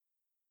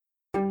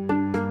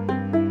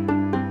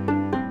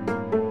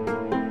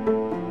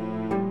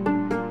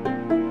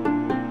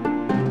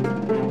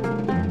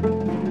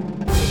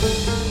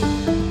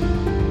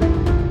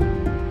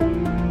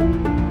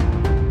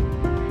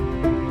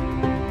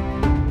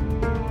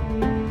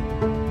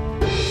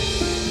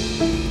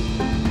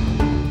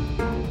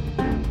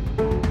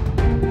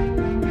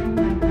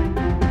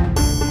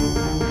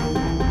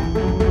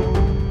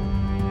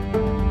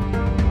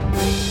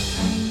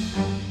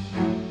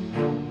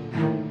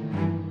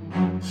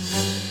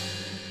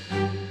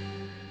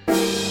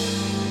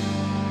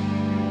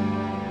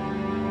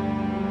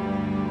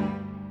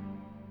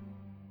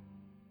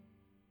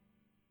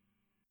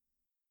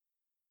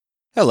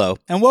Hello,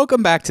 and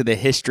welcome back to the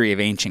History of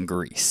Ancient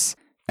Greece.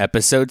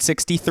 Episode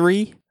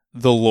 63,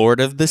 The Lord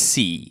of the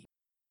Sea.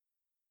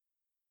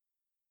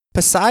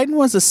 Poseidon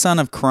was the son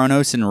of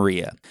Kronos and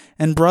Rhea,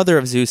 and brother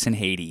of Zeus and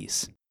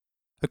Hades.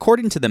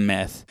 According to the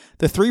myth,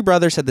 the three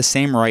brothers had the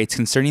same rights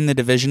concerning the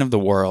division of the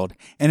world,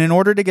 and in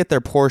order to get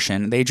their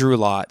portion, they drew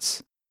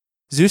lots.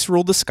 Zeus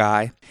ruled the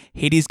sky,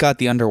 Hades got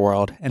the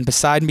underworld, and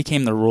Poseidon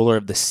became the ruler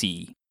of the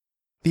sea.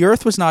 The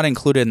earth was not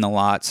included in the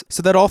lots,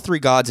 so that all three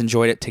gods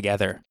enjoyed it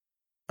together.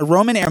 A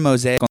Roman-era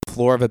mosaic on the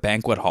floor of a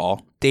banquet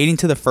hall, dating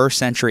to the 1st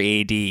century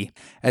AD,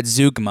 at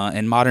Zeugma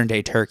in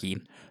modern-day Turkey,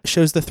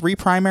 shows the three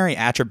primary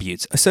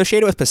attributes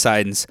associated with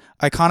Poseidon's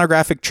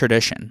iconographic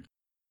tradition.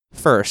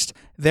 First,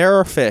 there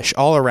are fish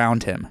all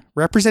around him,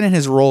 representing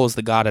his role as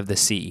the god of the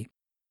sea.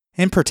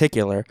 In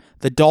particular,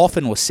 the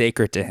dolphin was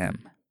sacred to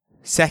him.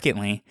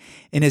 Secondly,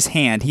 in his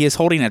hand he is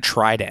holding a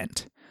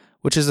trident,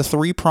 which is a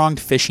three-pronged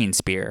fishing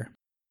spear.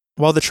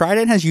 While the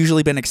trident has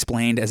usually been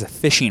explained as a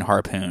fishing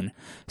harpoon,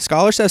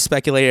 scholars have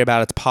speculated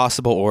about its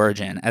possible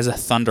origin as a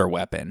thunder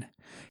weapon,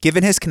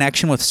 given his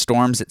connection with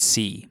storms at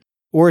sea,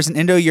 or as an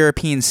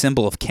Indo-European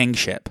symbol of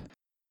kingship.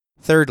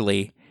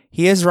 Thirdly,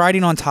 he is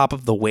riding on top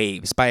of the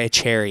waves by a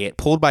chariot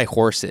pulled by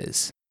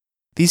horses.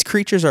 These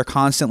creatures are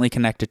constantly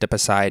connected to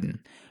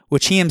Poseidon,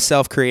 which he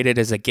himself created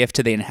as a gift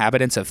to the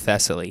inhabitants of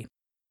Thessaly.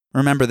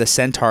 Remember, the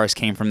centaurs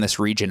came from this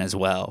region as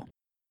well.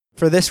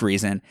 For this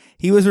reason,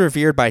 he was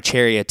revered by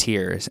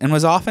charioteers and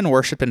was often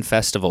worshipped in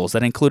festivals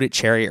that included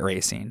chariot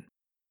racing.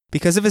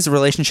 Because of his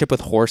relationship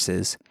with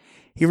horses,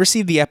 he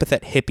received the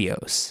epithet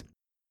Hippios.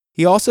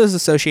 He also is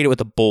associated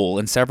with a bull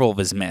in several of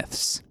his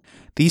myths.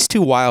 These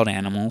two wild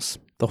animals,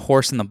 the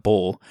horse and the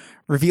bull,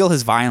 reveal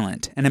his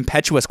violent and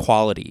impetuous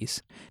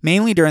qualities,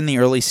 mainly during the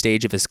early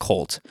stage of his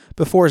cult,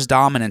 before his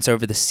dominance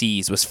over the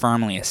seas was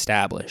firmly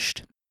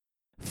established.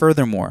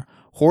 Furthermore,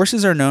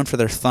 horses are known for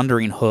their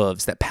thundering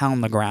hooves that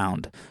pound the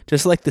ground,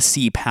 just like the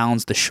sea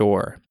pounds the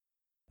shore.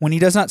 When he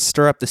does not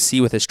stir up the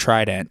sea with his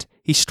trident,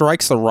 he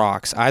strikes the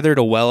rocks either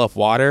to well up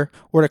water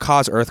or to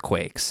cause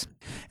earthquakes.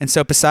 And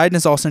so Poseidon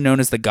is also known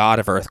as the god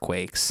of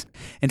earthquakes.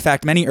 In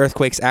fact, many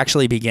earthquakes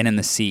actually begin in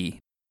the sea.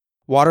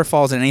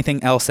 Waterfalls and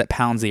anything else that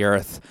pounds the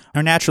earth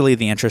are naturally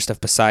the interest of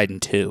Poseidon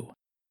too.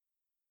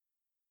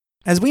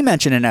 As we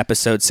mentioned in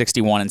episodes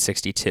 61 and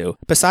 62,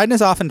 Poseidon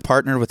is often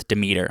partnered with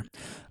Demeter,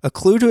 a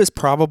clue to his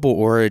probable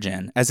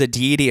origin as a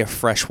deity of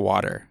fresh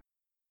water.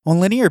 On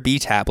Linear B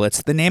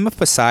tablets, the name of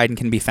Poseidon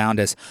can be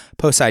found as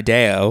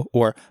Poseideo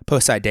or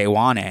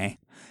Poseidewane,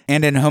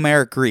 and in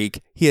Homeric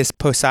Greek, he is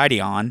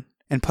Poseidion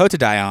and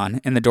Potidaion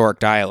in the Doric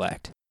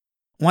dialect.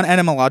 One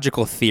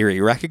etymological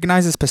theory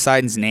recognizes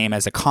Poseidon's name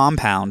as a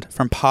compound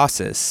from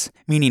posis,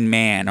 meaning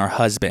man or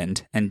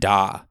husband, and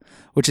da,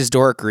 which is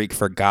Doric Greek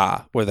for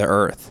Ga, or the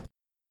earth.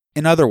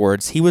 In other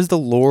words, he was the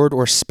lord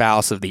or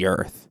spouse of the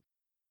earth.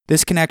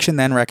 This connection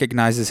then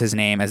recognizes his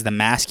name as the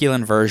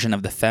masculine version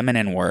of the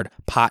feminine word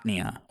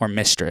patnia, or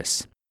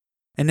mistress.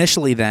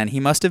 Initially then, he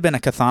must have been a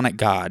chthonic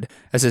god,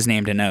 as his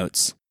name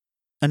denotes.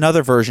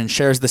 Another version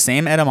shares the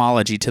same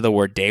etymology to the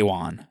word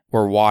dewan,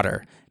 or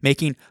water,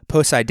 making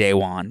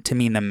Poseidewan to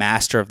mean the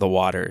master of the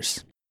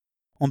waters.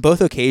 On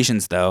both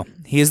occasions, though,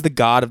 he is the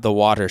god of the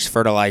waters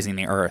fertilizing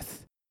the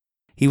earth.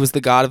 He was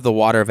the god of the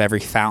water of every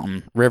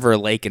fountain, river,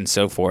 lake, and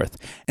so forth,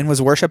 and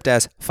was worshipped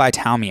as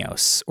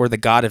Phytaumios, or the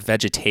god of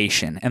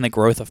vegetation and the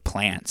growth of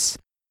plants.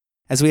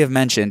 As we have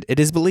mentioned, it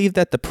is believed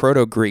that the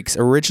Proto-Greeks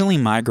originally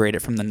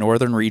migrated from the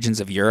northern regions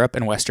of Europe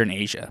and Western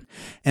Asia,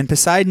 and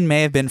Poseidon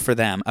may have been for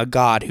them a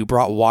god who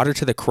brought water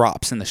to the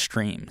crops and the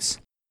streams.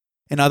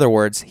 In other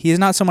words, he is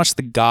not so much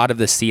the god of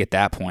the sea at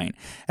that point,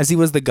 as he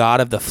was the god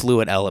of the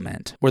fluid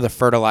element, or the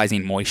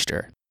fertilizing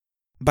moisture.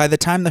 By the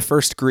time the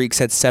first Greeks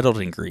had settled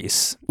in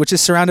Greece, which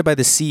is surrounded by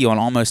the sea on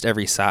almost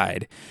every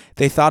side,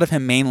 they thought of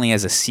him mainly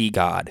as a sea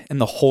god and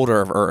the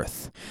holder of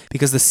earth,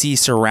 because the sea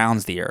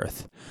surrounds the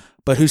earth,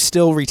 but who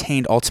still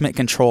retained ultimate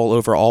control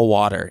over all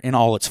water in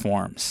all its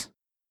forms.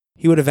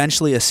 He would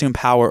eventually assume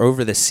power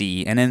over the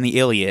sea, and in the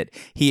Iliad,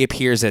 he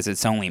appears as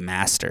its only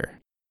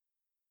master.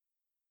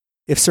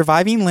 If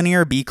surviving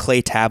Linear B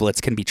clay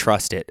tablets can be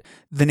trusted,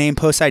 the name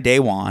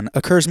Poseidewan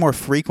occurs more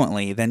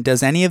frequently than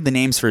does any of the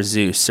names for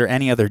Zeus or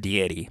any other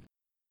deity.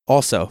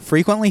 Also,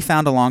 frequently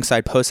found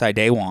alongside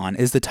Poseidewan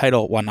is the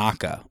title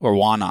Wanaka, or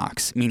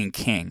Wanox, meaning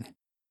king.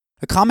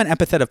 A common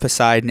epithet of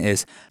Poseidon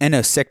is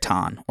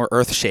Enosikton, or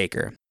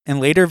earthshaker, and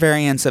later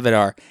variants of it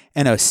are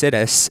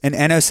Enositis and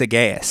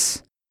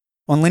Enosigeus.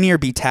 On Linear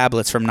B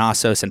tablets from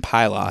Knossos and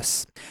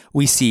Pylos,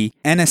 we see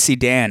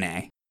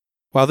Enosideane.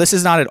 While this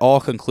is not at all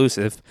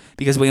conclusive,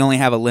 because we only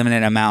have a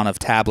limited amount of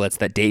tablets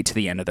that date to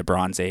the end of the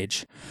Bronze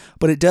Age,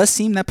 but it does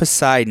seem that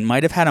Poseidon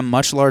might have had a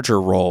much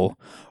larger role,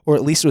 or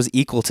at least was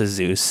equal to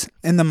Zeus,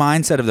 in the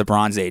mindset of the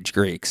Bronze Age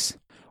Greeks,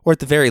 or at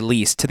the very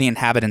least to the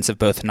inhabitants of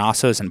both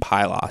Knossos and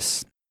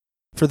Pylos.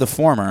 For the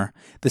former,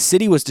 the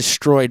city was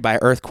destroyed by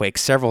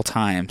earthquakes several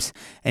times,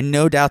 and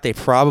no doubt they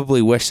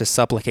probably wished to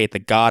supplicate the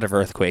god of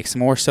earthquakes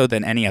more so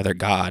than any other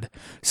god,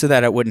 so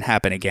that it wouldn't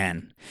happen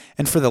again.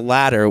 And for the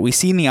latter, we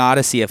see in the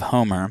Odyssey of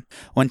Homer,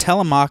 when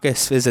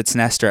Telemachus visits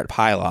Nestor at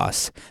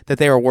Pylos, that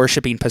they were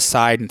worshipping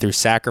Poseidon through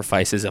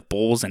sacrifices of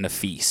bulls and a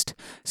feast,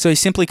 so he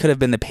simply could have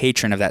been the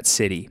patron of that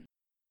city.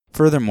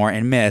 Furthermore,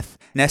 in myth,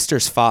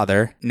 Nestor's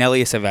father,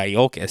 Neleus of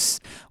Iolcus,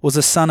 was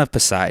a son of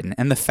Poseidon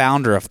and the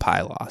founder of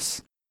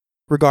Pylos.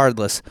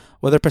 Regardless,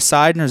 whether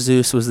Poseidon or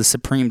Zeus was the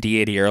supreme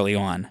deity early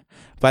on,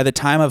 by the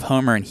time of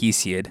Homer and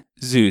Hesiod,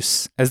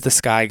 Zeus, as the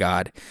sky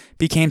god,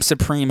 became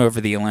supreme over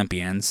the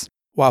Olympians,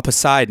 while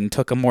Poseidon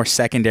took a more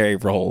secondary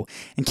role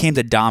and came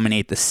to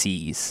dominate the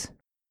seas.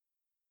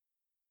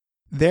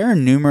 There are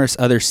numerous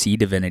other sea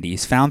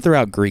divinities found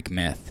throughout Greek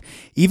myth,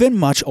 even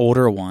much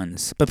older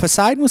ones, but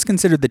Poseidon was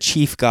considered the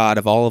chief god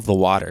of all of the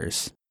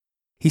waters.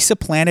 He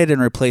supplanted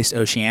and replaced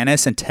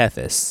Oceanus and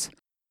Tethys.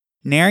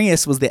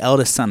 Nereus was the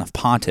eldest son of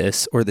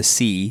Pontus, or the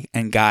sea,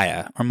 and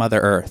Gaia, or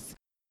Mother Earth.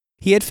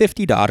 He had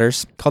 50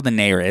 daughters, called the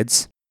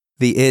Nereids.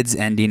 The ids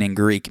ending in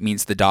Greek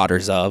means the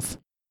daughters of.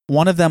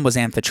 One of them was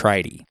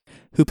Amphitrite,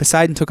 who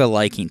Poseidon took a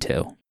liking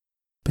to.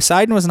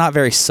 Poseidon was not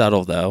very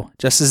subtle, though,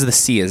 just as the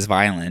sea is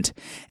violent,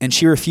 and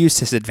she refused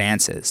his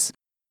advances.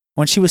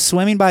 When she was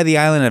swimming by the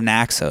island of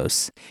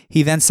Naxos,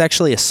 he then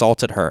sexually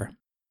assaulted her.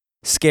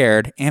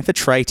 Scared,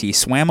 Amphitrite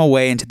swam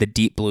away into the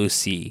deep blue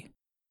sea.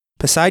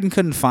 Poseidon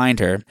couldn't find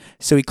her,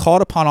 so he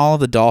called upon all of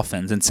the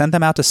dolphins and sent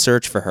them out to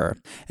search for her,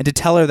 and to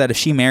tell her that if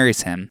she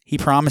marries him, he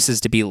promises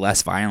to be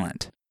less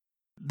violent.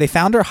 They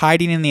found her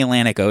hiding in the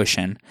Atlantic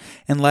Ocean,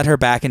 and led her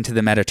back into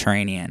the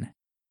Mediterranean.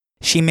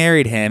 She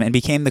married him and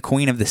became the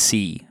queen of the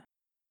sea.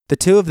 The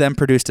two of them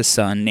produced a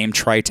son named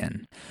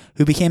Triton,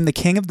 who became the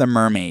king of the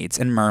mermaids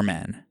and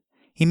mermen.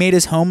 He made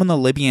his home on the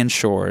Libyan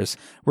shores,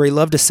 where he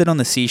loved to sit on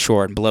the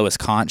seashore and blow his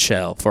conch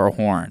shell for a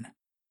horn.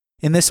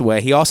 In this way,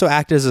 he also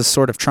acted as a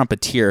sort of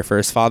trumpeter for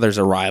his father's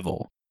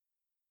arrival.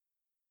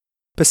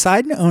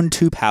 Poseidon owned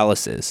 2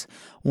 palaces.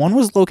 One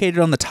was located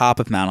on the top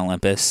of Mount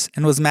Olympus,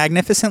 and was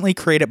magnificently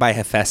created by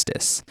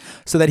Hephaestus,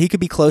 so that he could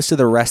be close to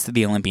the rest of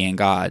the Olympian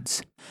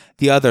gods.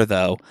 The other,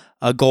 though,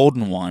 a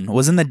golden one,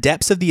 was in the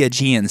depths of the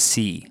Aegean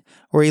Sea,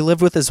 where he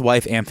lived with his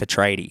wife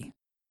Amphitrite.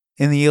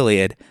 In the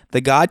Iliad, the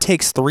god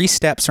takes 3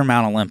 steps from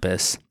Mount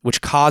Olympus,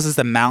 which causes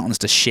the mountains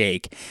to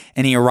shake,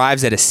 and he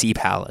arrives at a sea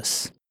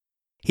palace.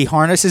 He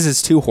harnesses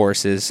his 2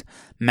 horses,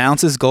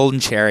 mounts his golden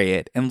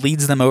chariot, and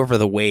leads them over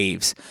the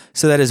waves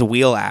so that his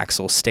wheel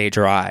axles stay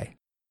dry.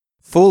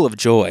 Full of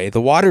joy,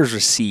 the waters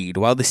recede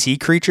while the sea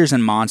creatures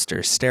and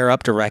monsters stare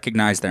up to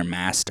recognize their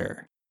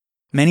master.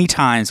 Many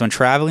times when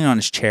traveling on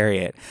his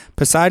chariot,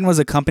 Poseidon was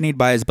accompanied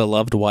by his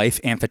beloved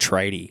wife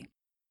Amphitrite.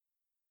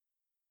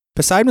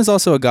 Poseidon was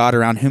also a god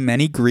around whom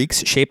many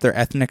Greeks shaped their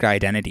ethnic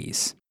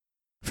identities.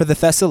 For the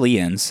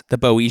Thessalians, the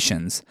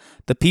Boeotians,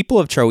 the people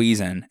of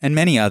Troezen, and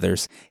many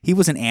others, he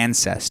was an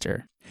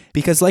ancestor.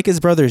 Because like his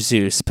brother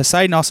Zeus,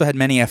 Poseidon also had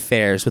many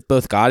affairs with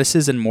both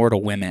goddesses and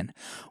mortal women,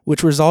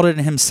 which resulted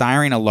in him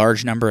siring a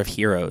large number of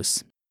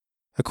heroes.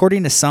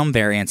 According to some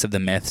variants of the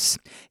myths,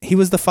 he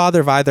was the father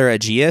of either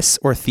Aegeus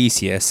or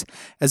Theseus,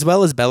 as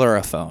well as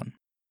Bellerophon.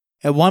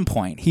 At one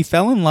point, he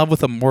fell in love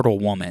with a mortal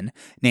woman,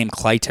 named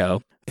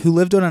Cleito, who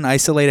lived on an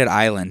isolated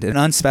island in an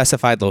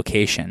unspecified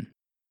location.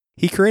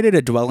 He created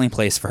a dwelling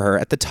place for her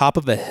at the top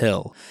of a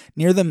hill,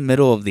 near the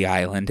middle of the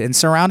island, and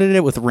surrounded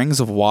it with rings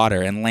of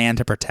water and land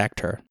to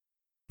protect her.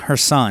 Her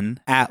son,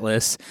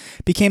 Atlas,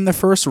 became the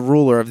first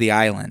ruler of the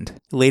island,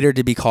 later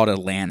to be called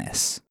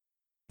Atlantis.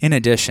 In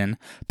addition,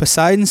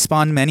 Poseidon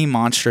spawned many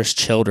monstrous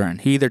children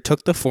who either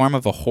took the form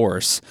of a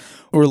horse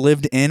or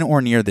lived in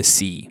or near the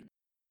sea.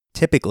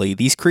 Typically,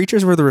 these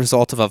creatures were the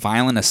result of a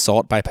violent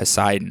assault by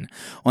Poseidon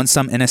on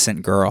some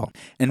innocent girl,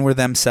 and were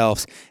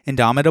themselves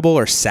indomitable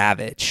or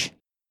savage.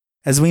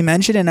 As we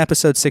mentioned in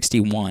episode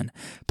 61,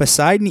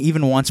 Poseidon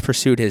even once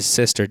pursued his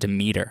sister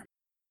Demeter.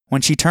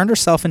 When she turned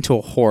herself into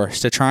a horse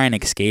to try and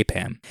escape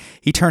him,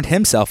 he turned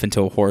himself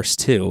into a horse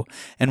too,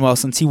 and well,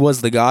 since he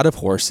was the god of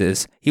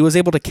horses, he was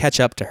able to catch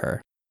up to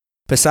her.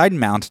 Poseidon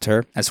mounted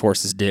her, as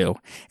horses do,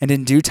 and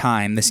in due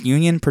time this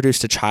union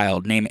produced a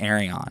child named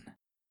Arion.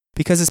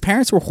 Because his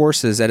parents were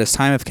horses at his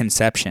time of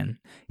conception,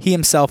 he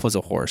himself was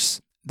a horse,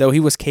 though he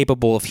was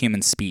capable of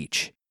human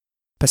speech.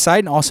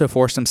 Poseidon also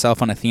forced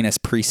himself on Athena's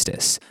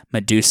priestess,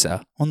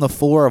 Medusa, on the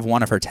floor of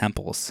one of her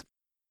temples.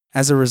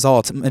 As a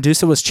result,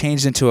 Medusa was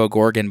changed into a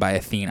Gorgon by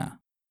Athena.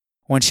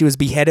 When she was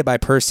beheaded by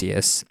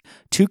Perseus,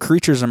 2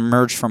 creatures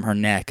emerged from her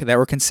neck that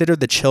were considered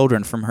the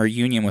children from her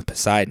union with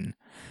Poseidon: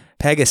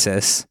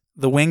 Pegasus,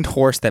 the winged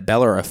horse that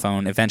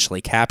Bellerophon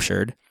eventually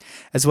captured,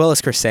 as well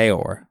as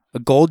Chrysaor, a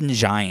golden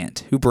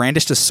giant who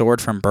brandished a sword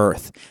from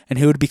birth and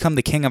who would become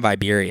the king of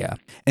Iberia,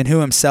 and who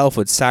himself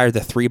would sire the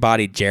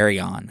 3-bodied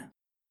Geryon.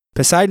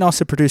 Poseidon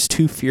also produced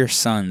 2 fierce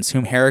sons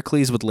whom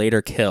Heracles would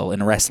later kill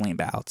in wrestling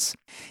bouts: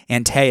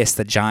 Antaeus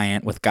the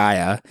giant with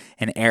Gaia,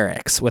 and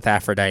Eryx with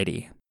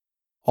Aphrodite.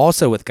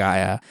 Also with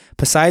Gaia,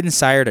 Poseidon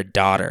sired a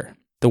daughter,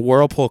 the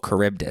whirlpool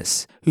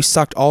Charybdis, who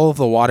sucked all of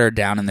the water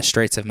down in the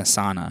Straits of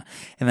Messana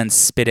and then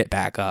spit it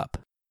back up.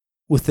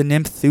 With the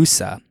nymph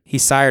Thoosa, he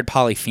sired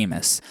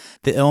Polyphemus,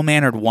 the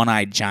ill-mannered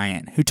one-eyed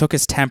giant who took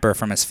his temper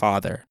from his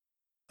father.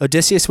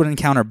 Odysseus would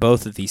encounter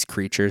both of these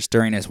creatures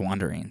during his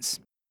wanderings.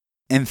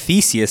 And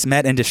Theseus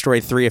met and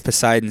destroyed 3 of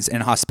Poseidon's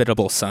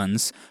inhospitable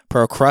sons,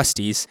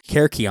 Procrustes,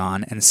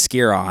 Cercyon, and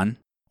Sciron,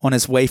 on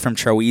his way from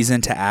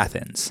Troezen to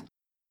Athens.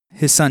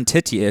 His son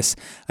Tityus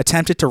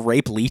attempted to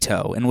rape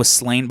Leto and was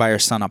slain by her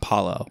son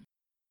Apollo.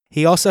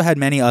 He also had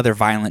many other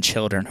violent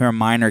children who are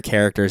minor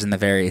characters in the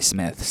various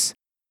myths.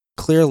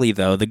 Clearly,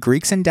 though, the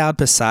Greeks endowed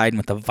Poseidon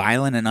with the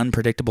violent and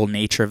unpredictable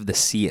nature of the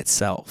sea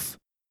itself.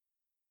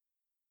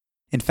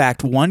 In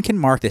fact, one can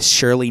mark the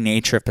surly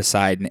nature of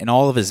Poseidon in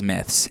all of his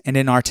myths and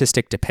in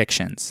artistic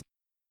depictions.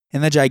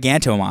 In the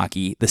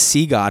Gigantomachy, the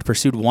sea god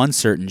pursued one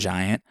certain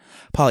giant,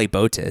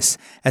 Polybotus,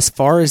 as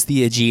far as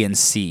the Aegean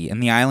Sea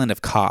and the island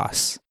of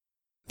Kos.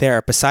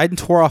 There, Poseidon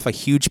tore off a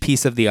huge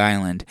piece of the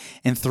island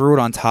and threw it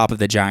on top of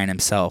the giant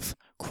himself,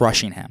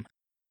 crushing him.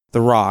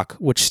 The rock,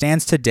 which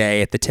stands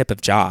today at the tip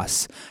of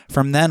Jos,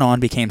 from then on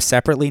became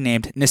separately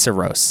named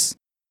Nisseros.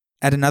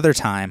 At another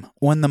time,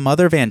 when the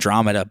mother of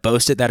Andromeda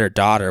boasted that her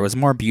daughter was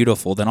more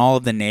beautiful than all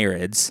of the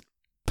Nereids,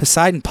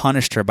 Poseidon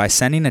punished her by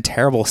sending a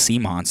terrible sea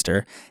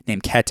monster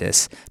named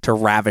Cetus to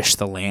ravish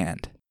the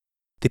land.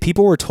 The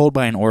people were told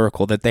by an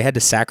oracle that they had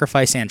to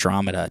sacrifice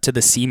Andromeda to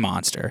the sea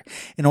monster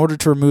in order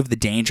to remove the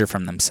danger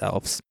from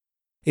themselves.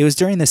 It was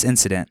during this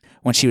incident,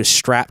 when she was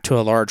strapped to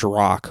a large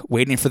rock,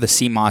 waiting for the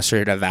sea monster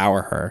to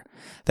devour her,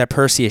 that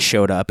Perseus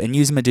showed up and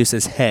used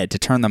Medusa's head to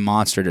turn the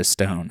monster to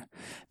stone,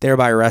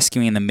 thereby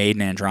rescuing the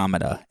maiden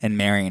Andromeda and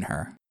marrying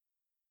her.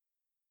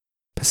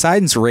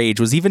 Poseidon's rage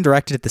was even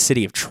directed at the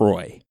city of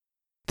Troy.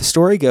 The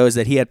story goes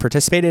that he had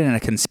participated in a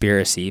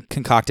conspiracy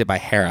concocted by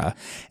Hera,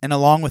 and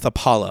along with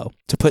Apollo,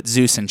 to put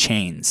Zeus in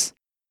chains.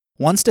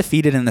 Once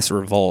defeated in this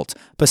revolt,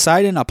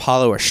 Poseidon and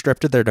Apollo were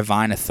stripped of their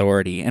divine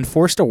authority and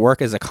forced to work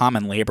as a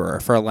common laborer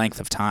for a length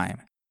of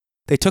time.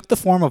 They took the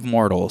form of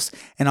mortals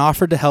and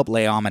offered to help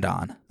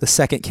Laomedon, the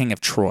second king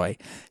of Troy,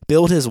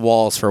 build his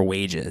walls for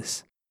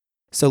wages.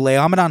 So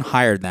Laomedon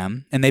hired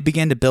them, and they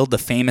began to build the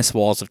famous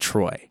walls of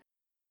Troy.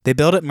 They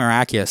built it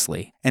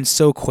miraculously, and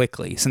so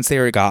quickly, since they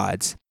were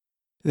gods.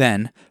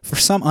 Then, for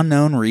some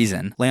unknown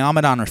reason,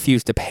 Laomedon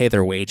refused to pay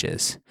their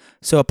wages.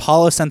 So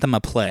Apollo sent them a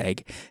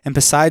plague, and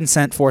Poseidon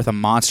sent forth a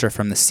monster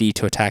from the sea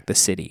to attack the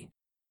city.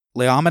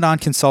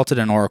 Laomedon consulted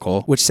an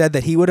oracle, which said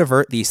that he would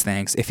avert these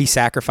things if he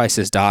sacrificed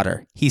his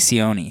daughter,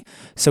 Hesione,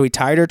 so he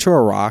tied her to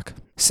a rock,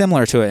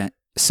 similar to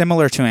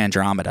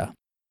Andromeda.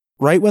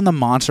 Right when the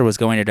monster was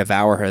going to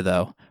devour her,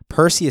 though,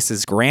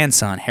 Perseus'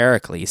 grandson,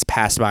 Heracles,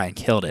 passed by and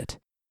killed it.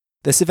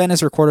 This event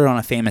is recorded on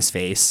a famous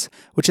vase,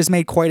 which has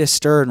made quite a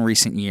stir in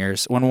recent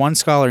years when one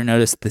scholar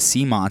noticed the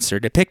sea monster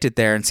depicted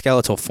there in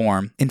skeletal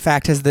form, in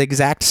fact, has the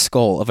exact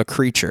skull of a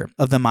creature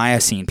of the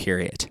Miocene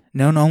period,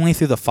 known only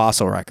through the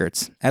fossil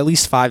records, at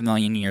least 5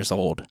 million years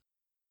old.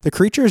 The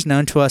creature is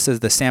known to us as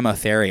the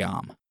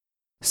Samotherium.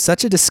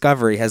 Such a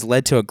discovery has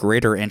led to a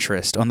greater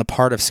interest on the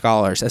part of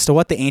scholars as to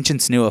what the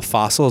ancients knew of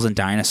fossils and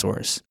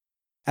dinosaurs.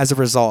 As a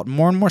result,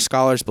 more and more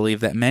scholars believe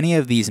that many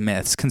of these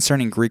myths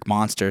concerning Greek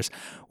monsters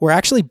were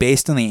actually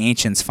based on the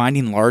ancients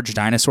finding large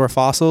dinosaur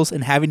fossils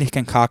and having to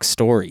concoct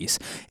stories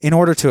in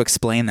order to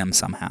explain them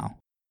somehow.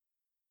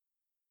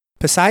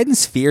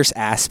 Poseidon's fierce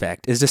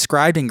aspect is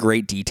described in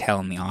great detail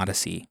in the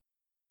Odyssey.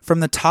 From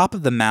the top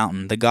of the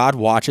mountain, the god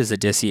watches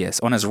Odysseus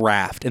on his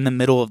raft in the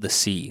middle of the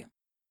sea.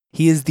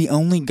 He is the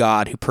only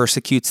god who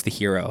persecutes the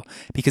hero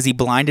because he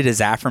blinded his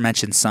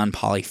aforementioned son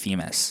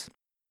Polyphemus.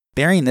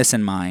 Bearing this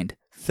in mind,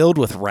 filled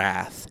with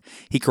wrath,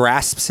 he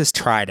grasps his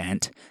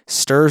trident,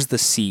 stirs the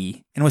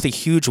sea, and with a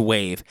huge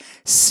wave,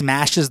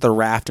 smashes the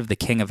raft of the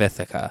king of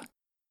Ithaca.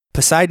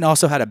 Poseidon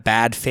also had a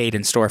bad fate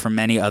in store for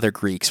many other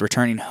Greeks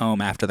returning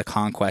home after the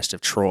conquest of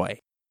Troy.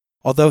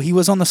 Although he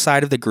was on the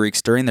side of the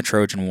Greeks during the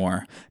Trojan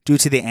War, due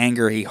to the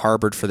anger he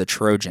harbored for the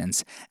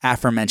Trojans'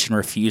 aforementioned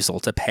refusal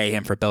to pay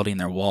him for building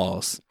their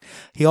walls,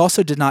 he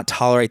also did not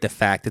tolerate the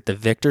fact that the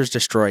victors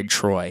destroyed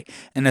Troy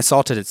and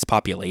assaulted its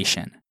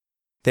population.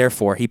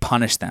 Therefore, he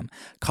punished them,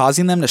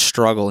 causing them to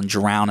struggle and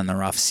drown in the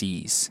rough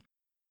seas.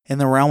 In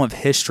the realm of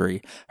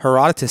history,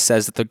 Herodotus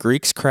says that the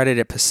Greeks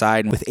credited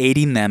Poseidon with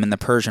aiding them in the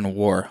Persian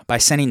War by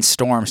sending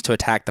storms to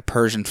attack the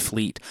Persian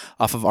fleet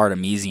off of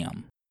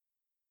Artemisium.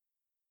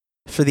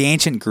 For the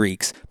ancient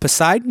Greeks,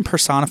 Poseidon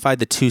personified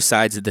the two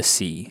sides of the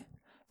sea,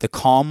 the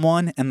calm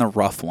one and the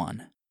rough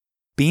one.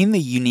 Being the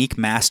unique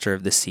master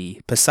of the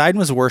sea, Poseidon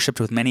was worshipped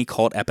with many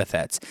cult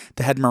epithets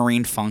that had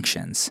marine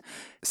functions,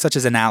 such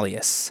as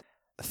Analios,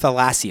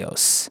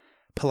 Thalassios,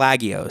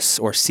 Pelagios,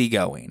 or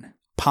seagoing,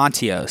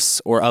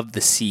 Pontios, or of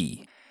the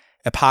sea,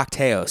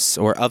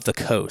 Epokteos, or of the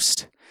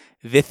coast,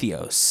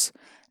 Vithios,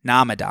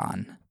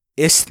 Namadon,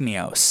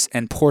 Isthmios,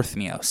 and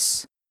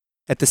Porthmios.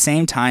 At the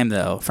same time,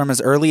 though, from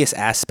his earliest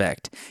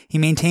aspect, he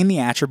maintained the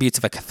attributes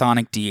of a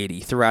chthonic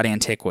deity throughout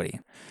antiquity,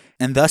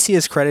 and thus he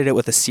is credited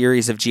with a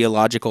series of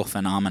geological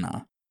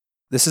phenomena.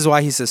 This is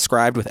why he's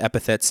described with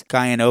epithets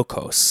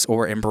Gaianokos,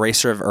 or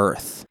embracer of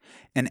earth,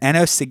 and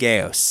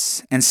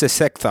Enosygeos and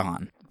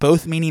Sisychthon,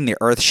 both meaning the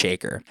earth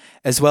shaker,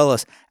 as well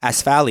as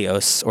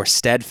Asphalios, or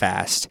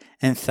steadfast,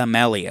 and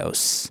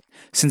Thamelios.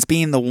 Since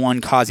being the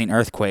one causing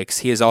earthquakes,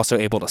 he is also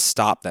able to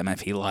stop them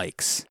if he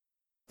likes.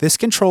 This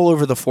control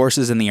over the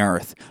forces in the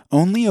earth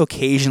only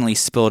occasionally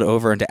spilled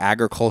over into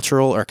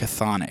agricultural or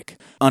chthonic,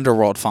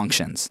 underworld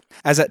functions,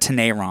 as at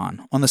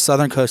Teneiron, on the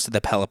southern coast of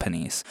the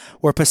Peloponnese,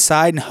 where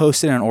Poseidon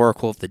hosted an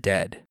oracle of the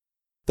dead.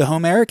 The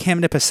Homeric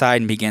hymn to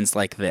Poseidon begins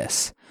like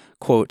this,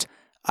 quote,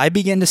 I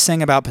begin to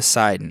sing about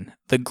Poseidon,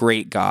 the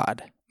great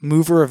god,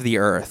 mover of the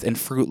earth and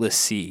fruitless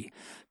sea,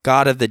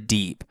 god of the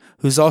deep,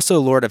 who's also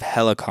lord of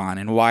Helicon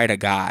and wide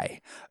Agai,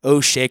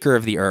 O shaker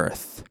of the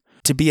earth,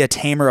 to be a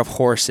tamer of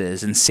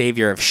horses and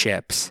savior of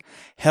ships.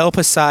 Hail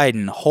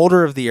Poseidon,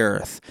 holder of the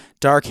earth,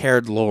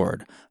 dark-haired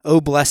lord,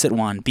 O blessed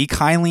one, be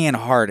kindly in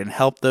heart and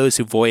help those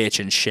who voyage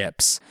in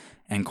ships.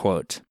 End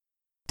quote.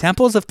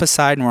 Temples of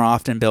Poseidon were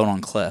often built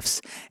on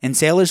cliffs, and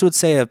sailors would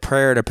say a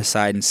prayer to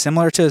Poseidon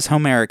similar to his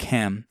Homeric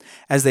hymn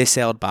as they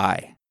sailed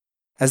by.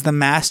 As the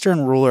master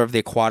and ruler of the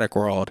aquatic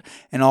world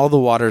and all the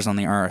waters on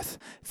the earth,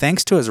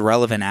 thanks to his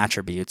relevant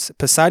attributes,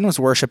 Poseidon was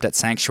worshipped at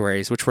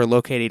sanctuaries which were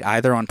located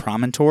either on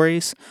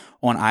promontories,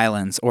 on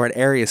islands, or at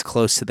areas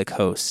close to the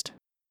coast.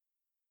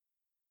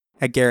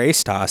 At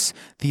Geraistos,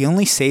 the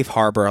only safe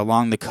harbor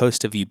along the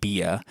coast of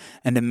Euboea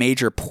and a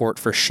major port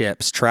for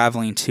ships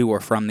traveling to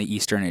or from the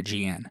eastern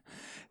Aegean,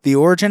 the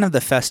origin of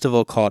the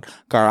festival called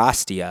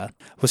Garastia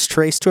was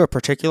traced to a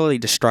particularly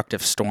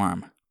destructive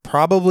storm,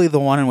 probably the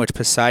one in which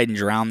Poseidon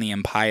drowned the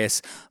impious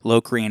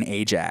Locrian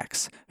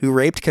Ajax, who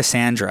raped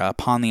Cassandra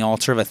upon the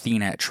altar of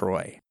Athena at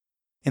Troy.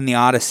 In the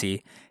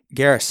Odyssey,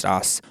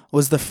 Geraistos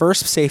was the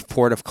first safe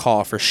port of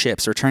call for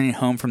ships returning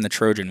home from the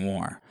Trojan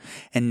War,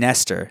 and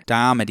Nestor,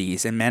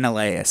 Diomedes, and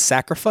Menelaus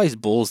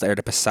sacrificed bulls there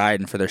to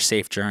Poseidon for their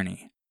safe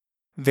journey.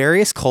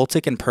 Various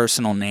cultic and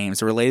personal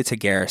names related to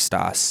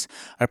Geraistos,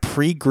 a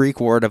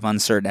pre-Greek word of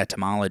uncertain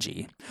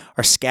etymology,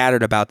 are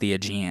scattered about the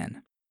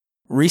Aegean.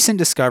 Recent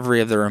discovery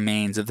of the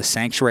remains of the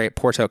sanctuary at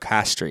Porto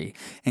Castri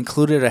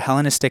included a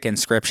Hellenistic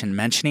inscription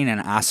mentioning an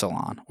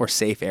Asolon, or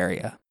safe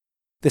area.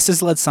 This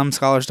has led some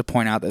scholars to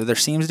point out that there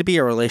seems to be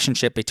a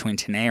relationship between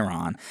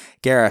Teneiron,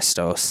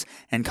 Geraistos,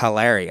 and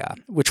Caleria,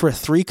 which were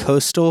three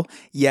coastal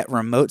yet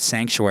remote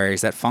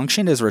sanctuaries that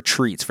functioned as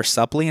retreats for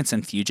suppliants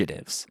and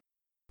fugitives.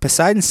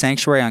 Poseidon's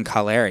sanctuary on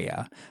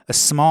Caleria, a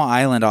small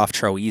island off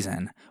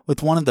Troezen,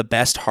 with one of the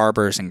best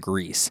harbors in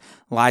Greece,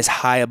 lies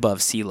high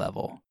above sea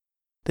level.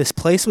 This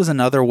place was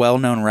another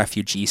well-known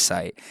refugee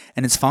site,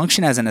 and its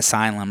function as an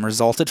asylum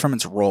resulted from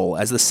its role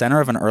as the center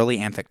of an early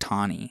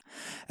amphictyony,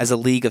 as a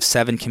league of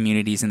 7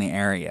 communities in the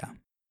area.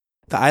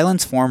 The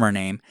island's former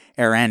name,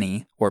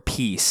 Arene, or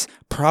Peace,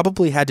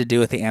 probably had to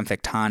do with the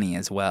amphictyony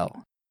as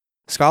well.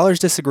 Scholars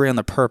disagree on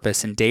the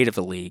purpose and date of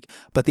the league,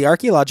 but the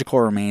archaeological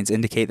remains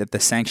indicate that the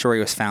sanctuary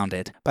was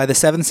founded by the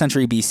 7th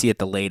century BC at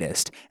the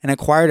latest, and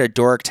acquired a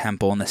Doric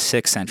temple in the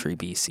 6th century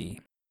BC.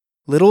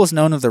 Little is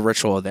known of the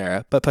ritual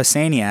there, but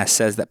Pausanias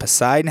says that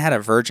Poseidon had a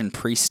virgin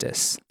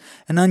priestess,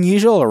 an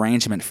unusual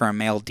arrangement for a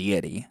male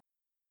deity.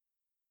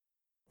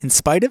 In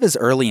spite of his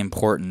early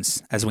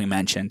importance, as we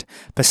mentioned,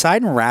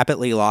 Poseidon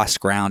rapidly lost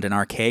ground in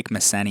archaic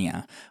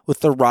Messenia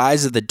with the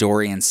rise of the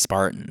Dorian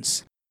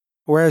Spartans.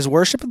 Whereas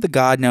worship of the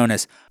god known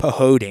as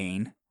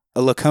Pohodane,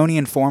 a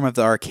Laconian form of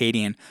the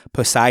Arcadian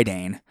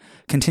Poseidane,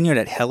 continued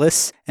at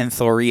Hellas and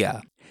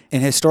Thoria. In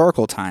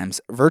historical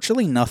times,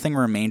 virtually nothing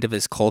remained of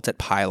his cult at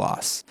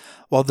Pylos,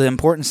 while the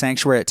important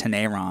sanctuary at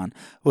Teneiron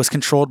was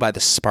controlled by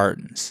the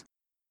Spartans.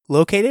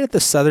 Located at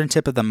the southern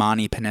tip of the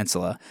Mani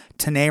Peninsula,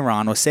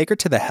 Teneiron was sacred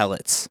to the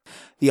Helots,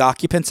 the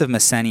occupants of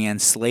Messenia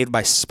enslaved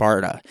by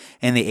Sparta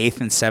in the 8th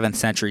and 7th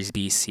centuries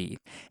BC,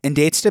 and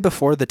dates to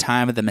before the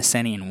time of the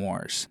Messenian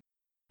Wars.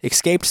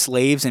 Escaped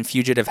slaves and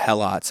fugitive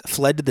Helots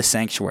fled to the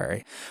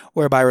sanctuary,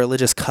 where by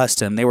religious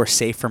custom they were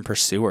safe from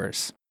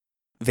pursuers.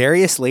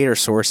 Various later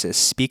sources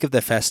speak of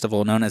the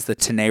festival known as the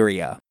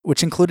Teneria,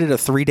 which included a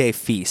 3-day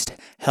feast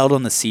held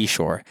on the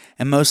seashore,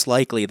 and most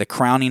likely the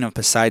crowning of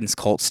Poseidon's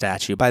cult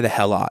statue by the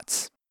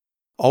Helots.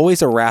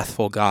 Always a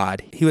wrathful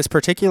god, he was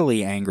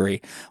particularly angry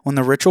when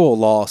the ritual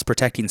laws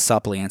protecting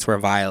suppliants were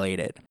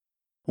violated.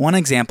 One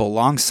example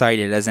long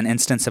cited as an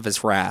instance of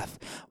his wrath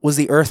was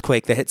the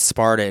earthquake that hit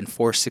Sparta in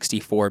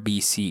 464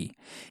 BC,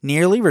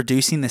 nearly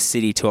reducing the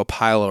city to a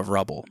pile of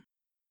rubble.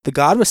 The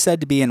god was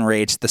said to be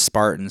enraged at the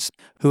Spartans,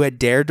 who had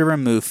dared to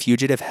remove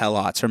fugitive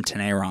Helots from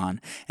Teneiron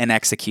and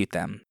execute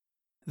them.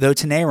 Though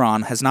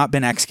Teneiron has not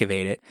been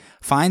excavated,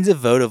 finds of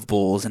votive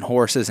bulls and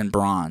horses in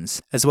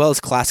bronze, as well as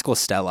classical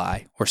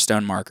stelae, or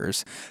stone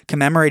markers,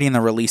 commemorating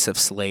the release of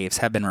slaves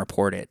have been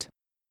reported.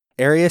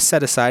 Areas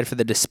set aside for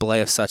the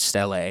display of such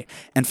stelae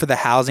and for the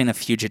housing of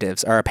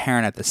fugitives are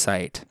apparent at the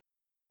site.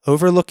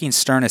 Overlooking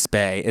Sturnus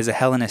Bay is a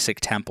Hellenistic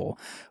temple,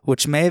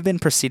 which may have been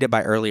preceded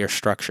by earlier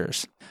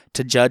structures,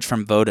 to judge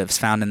from votives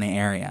found in the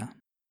area.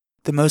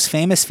 The most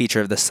famous feature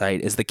of the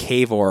site is the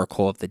Cave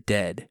Oracle of the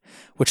Dead,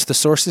 which the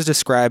sources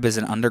describe as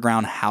an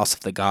underground house of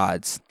the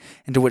gods,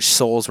 into which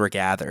souls were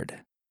gathered.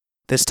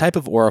 This type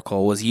of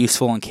oracle was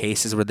useful in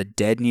cases where the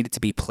dead needed to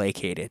be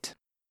placated.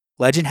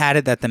 Legend had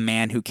it that the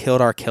man who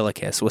killed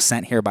Archilochus was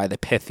sent here by the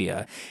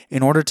Pythia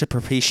in order to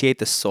propitiate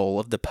the soul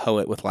of the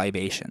poet with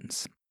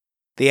libations.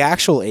 The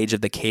actual age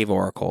of the cave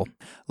oracle,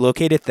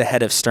 located at the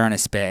head of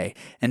Sturnus Bay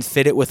and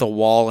fitted with a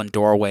wall and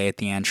doorway at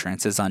the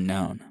entrance, is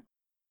unknown.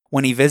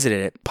 When he visited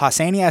it,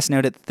 Pausanias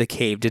noted that the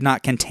cave did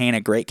not contain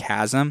a great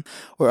chasm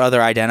or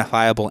other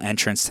identifiable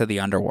entrance to the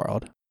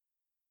underworld.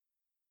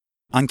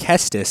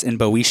 Onchestus in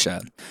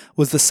Boeotia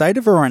was the site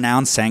of a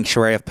renowned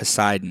sanctuary of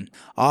Poseidon,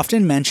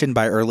 often mentioned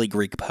by early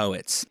Greek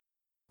poets.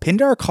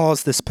 Pindar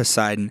calls this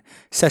Poseidon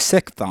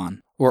Seisichthon,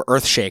 or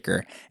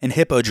Earthshaker, and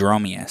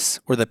Hippodromius,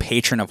 or the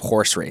patron of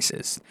horse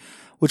races,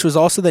 which was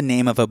also the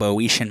name of a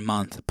Boeotian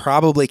month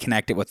probably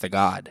connected with the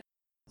god.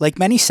 Like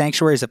many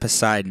sanctuaries of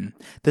Poseidon,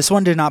 this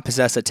one did not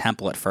possess a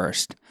temple at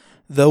first,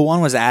 though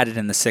one was added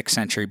in the 6th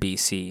century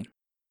BC.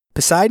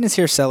 Poseidon is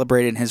here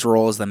celebrated in his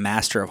role as the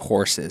master of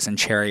horses and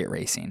chariot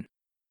racing.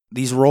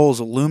 These roles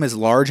loom as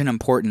large and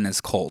important as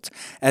cult,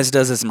 as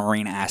does his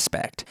marine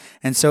aspect,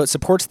 and so it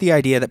supports the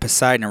idea that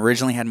Poseidon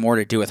originally had more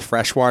to do with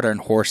freshwater and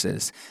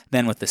horses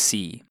than with the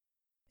sea.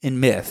 In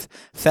myth,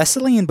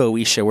 Thessaly and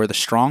Boeotia were the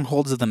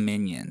strongholds of the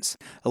Minyans,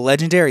 a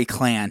legendary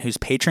clan whose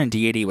patron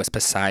deity was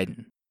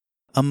Poseidon.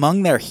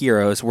 Among their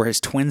heroes were his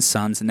twin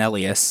sons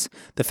Neleus,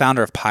 the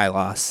founder of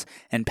Pylos,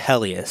 and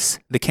Peleus,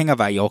 the king of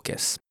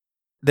Iolcus.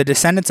 The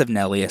descendants of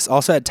Neleus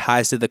also had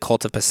ties to the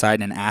cult of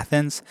Poseidon in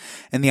Athens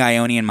and the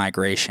Ionian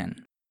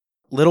migration.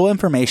 Little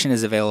information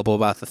is available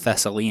about the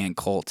Thessalian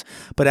cult,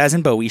 but as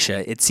in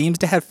Boeotia, it seems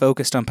to have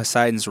focused on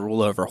Poseidon's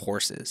rule over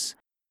horses.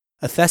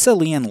 A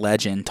Thessalian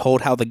legend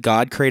told how the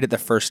god created the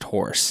first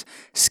horse,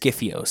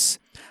 Scythios,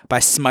 by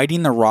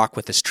smiting the rock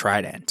with his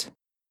trident.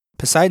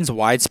 Poseidon's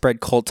widespread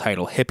cult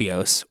title,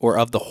 Hippios, or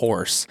of the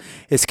horse,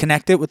 is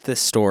connected with this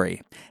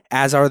story,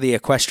 as are the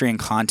equestrian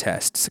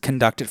contests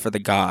conducted for the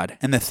god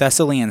and the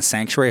Thessalian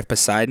sanctuary of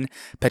Poseidon,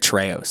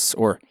 Petreios,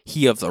 or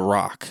he of the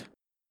rock.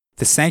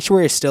 The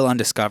sanctuary is still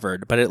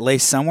undiscovered, but it lay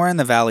somewhere in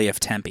the valley of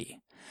Tempe,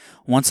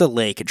 once a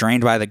lake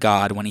drained by the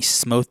god when he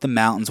smote the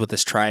mountains with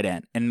his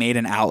trident and made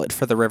an outlet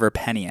for the river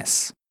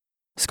Peneus.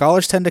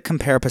 Scholars tend to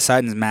compare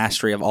Poseidon's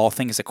mastery of all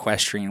things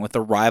equestrian with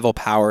the rival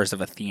powers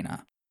of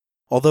Athena.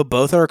 Although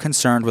both are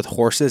concerned with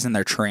horses and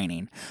their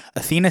training,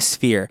 Athena's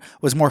sphere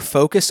was more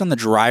focused on the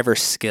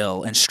driver's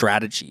skill and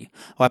strategy,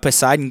 while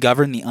Poseidon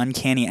governed the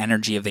uncanny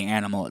energy of the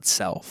animal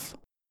itself.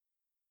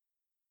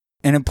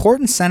 An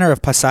important center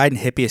of Poseidon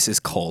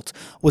Hippias' cult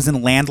was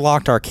in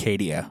landlocked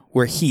Arcadia,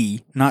 where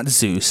he, not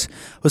Zeus,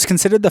 was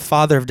considered the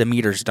father of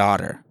Demeter's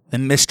daughter, the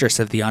mistress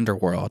of the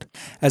underworld,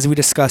 as we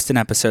discussed in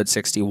episode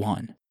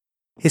 61.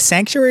 His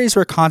sanctuaries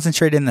were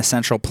concentrated in the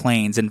central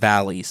plains and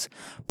valleys,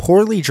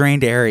 poorly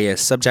drained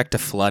areas subject to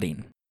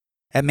flooding.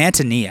 At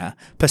Mantinea,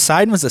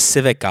 Poseidon was a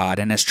civic god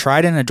and his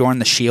trident adorned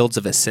the shields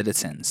of his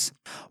citizens,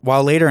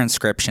 while later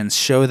inscriptions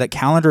show that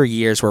calendar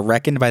years were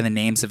reckoned by the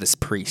names of his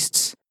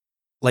priests.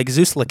 Like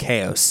Zeus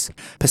Lycaeus,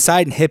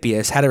 Poseidon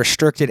Hippias had a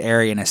restricted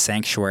area in his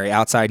sanctuary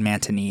outside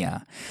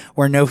Mantinea,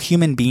 where no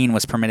human being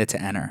was permitted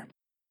to enter.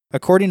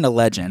 According to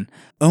legend,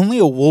 only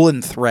a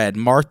woolen thread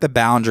marked the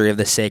boundary of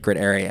the sacred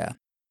area.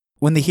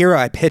 When the hero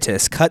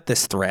Iphitus cut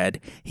this thread,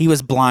 he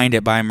was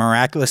blinded by a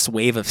miraculous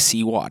wave of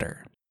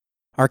seawater.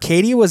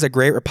 Arcadia was a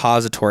great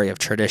repository of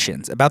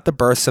traditions about the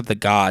births of the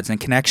gods and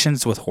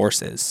connections with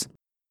horses.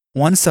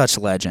 One such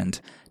legend,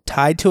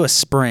 tied to a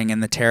spring in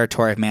the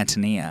territory of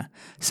Mantinea,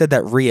 said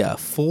that Rhea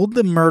fooled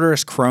the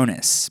murderous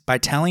Cronus by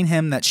telling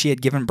him that she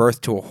had given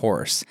birth to a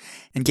horse,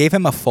 and gave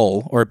him a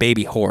foal, or a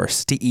baby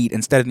horse, to eat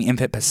instead of the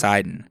infant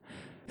Poseidon,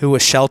 who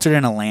was sheltered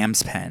in a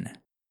lamb's pen.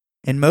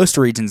 In most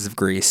regions of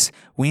Greece,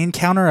 we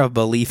encounter a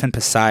belief in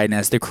Poseidon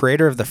as the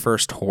creator of the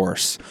first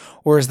horse,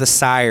 or as the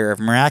sire of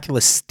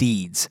miraculous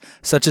steeds,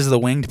 such as the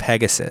winged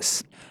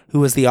Pegasus, who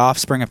was the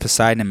offspring of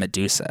Poseidon and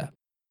Medusa.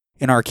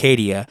 In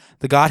Arcadia,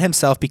 the god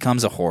himself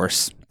becomes a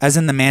horse, as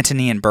in the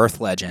Mantinean birth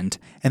legend,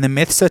 and the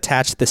myths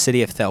attached to the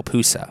city of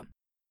Thalpusa.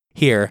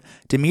 Here,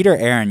 Demeter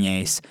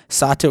Erinyes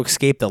sought to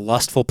escape the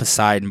lustful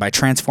Poseidon by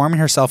transforming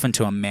herself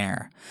into a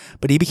mare,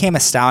 but he became a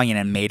stallion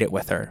and mated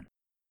with her.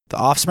 The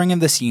offspring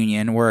of this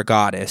union were a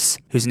goddess,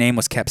 whose name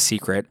was kept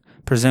secret,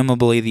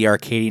 presumably the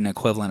Arcadian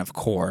equivalent of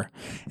Kor,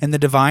 and the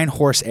divine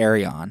horse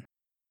Arion.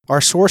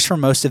 Our source for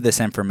most of this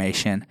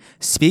information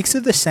speaks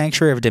of the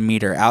sanctuary of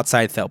Demeter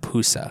outside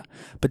Thalpusa,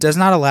 but does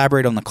not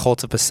elaborate on the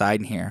cult of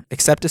Poseidon here,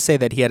 except to say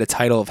that he had a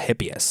title of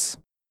Hippias.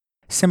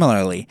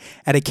 Similarly,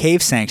 at a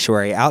cave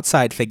sanctuary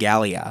outside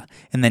Phigalia,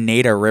 in the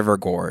Neda River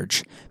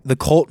Gorge, the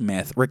cult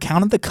myth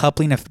recounted the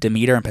coupling of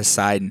Demeter and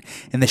Poseidon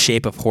in the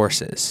shape of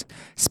horses,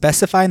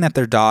 specifying that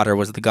their daughter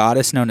was the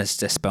goddess known as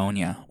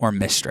Desponia, or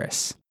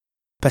mistress.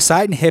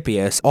 Poseidon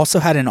Hippias also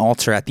had an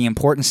altar at the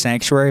important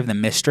sanctuary of the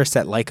mistress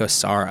at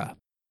Lycosara.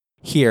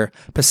 Here,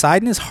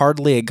 Poseidon is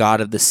hardly a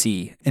god of the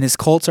sea, and his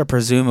cults are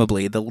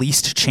presumably the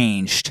least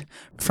changed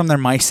from their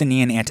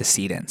Mycenaean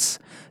antecedents,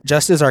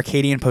 just as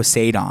Arcadian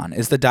Poseidon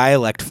is the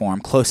dialect form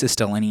closest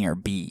to Linear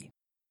B.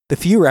 The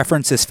few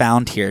references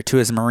found here to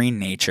his marine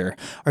nature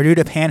are due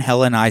to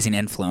pan-Hellenizing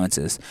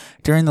influences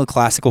during the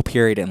classical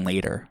period and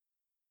later.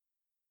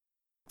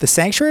 The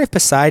Sanctuary of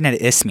Poseidon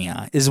at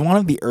Isthmia is one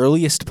of the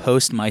earliest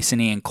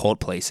post-Mycenaean cult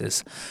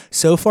places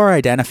so far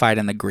identified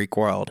in the Greek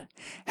world,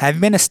 having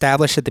been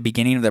established at the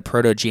beginning of the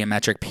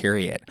Proto-Geometric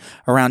period,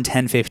 around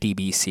 1050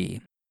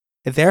 BC.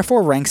 It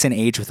therefore ranks in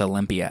age with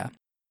Olympia.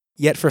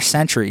 Yet for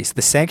centuries,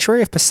 the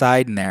Sanctuary of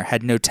Poseidon there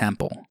had no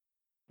temple.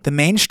 The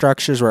main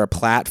structures were a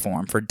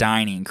platform for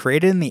dining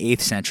created in the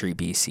 8th century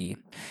BC,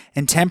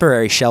 and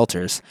temporary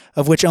shelters,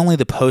 of which only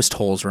the post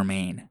holes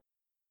remain.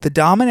 The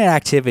dominant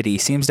activity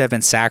seems to have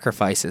been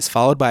sacrifices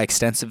followed by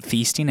extensive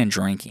feasting and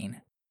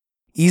drinking.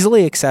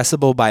 Easily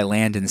accessible by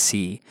land and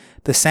sea,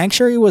 the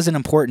sanctuary was an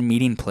important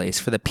meeting place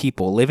for the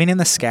people living in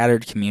the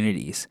scattered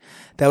communities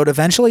that would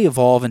eventually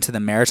evolve into the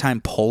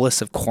maritime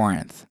polis of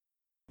Corinth.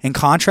 In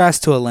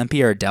contrast to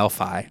Olympia or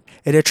Delphi,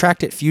 it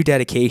attracted few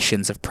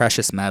dedications of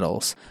precious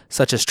metals,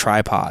 such as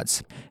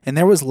tripods, and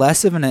there was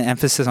less of an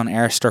emphasis on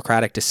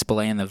aristocratic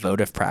display in the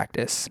votive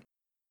practice.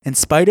 In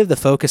spite of the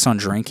focus on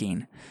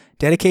drinking,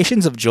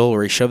 dedications of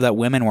jewelry show that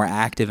women were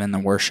active in the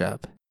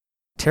worship.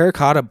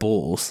 Terracotta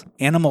bulls,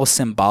 animals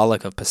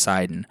symbolic of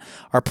Poseidon,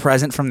 are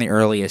present from the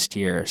earliest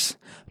years,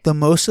 though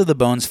most of the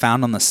bones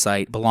found on the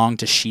site belonged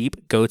to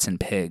sheep, goats, and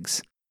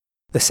pigs.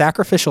 The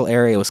sacrificial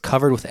area was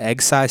covered with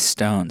egg-sized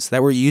stones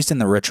that were used in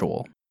the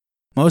ritual.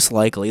 Most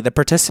likely, the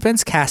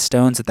participants cast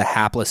stones at the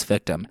hapless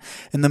victim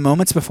in the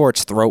moments before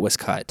its throat was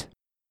cut.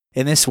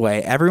 In this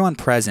way, everyone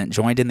present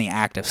joined in the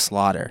act of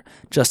slaughter,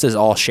 just as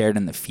all shared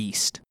in the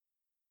feast.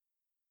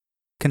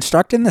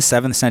 Constructed in the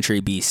 7th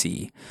century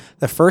BC,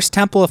 the first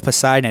temple of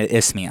Poseidon at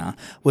Isthmia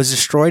was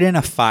destroyed in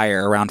a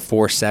fire around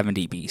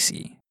 470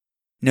 BC.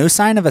 No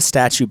sign of a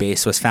statue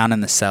base was found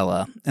in the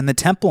cella, and the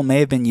temple may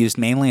have been used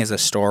mainly as a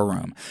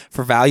storeroom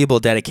for valuable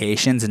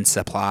dedications and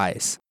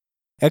supplies.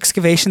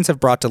 Excavations have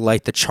brought to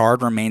light the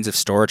charred remains of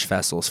storage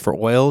vessels for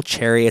oil,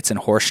 chariots,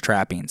 and horse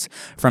trappings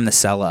from the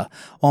cella,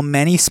 while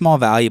many small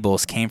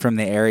valuables came from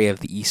the area of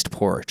the east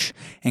porch,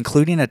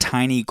 including a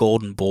tiny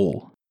golden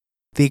bull.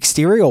 The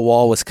exterior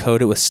wall was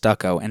coated with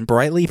stucco and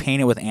brightly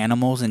painted with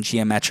animals and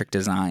geometric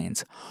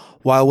designs,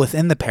 while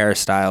within the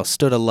peristyle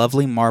stood a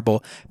lovely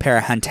marble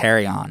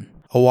parahanterion,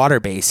 a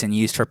water basin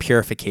used for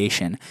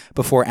purification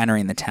before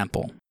entering the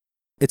temple.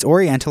 Its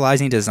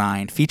orientalizing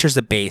design features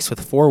a base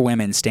with 4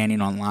 women standing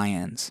on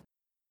lions.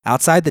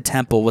 Outside the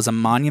temple was a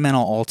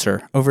monumental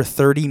altar over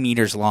 30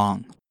 meters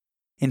long.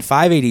 In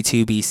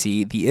 582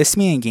 BC, the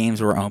Isthmian Games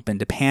were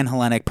opened to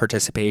Pan-Hellenic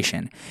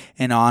participation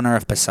in honor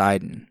of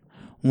Poseidon,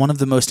 one of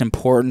the most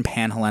important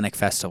Pan-Hellenic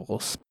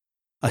festivals.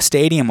 A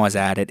stadium was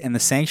added, and the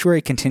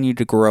sanctuary continued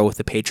to grow with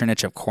the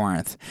patronage of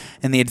Corinth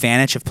and the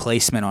advantage of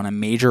placement on a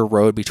major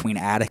road between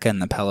Attica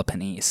and the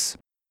Peloponnese.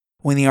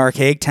 When the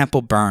archaic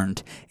temple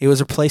burned, it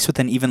was replaced with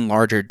an even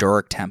larger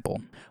Doric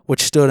temple,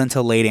 which stood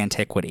until late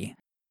antiquity.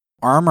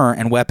 Armor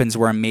and weapons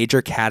were a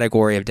major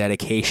category of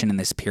dedication in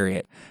this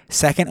period,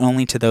 second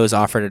only to those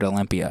offered at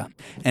Olympia,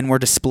 and were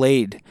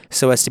displayed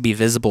so as to be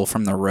visible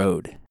from the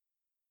road.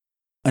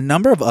 A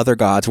number of other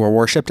gods were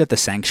worshipped at the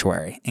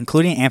sanctuary,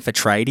 including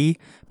Amphitrite,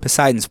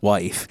 Poseidon's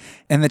wife,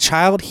 and the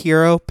child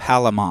hero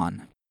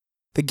Palamon.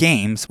 The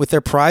games, with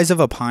their prize of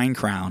a pine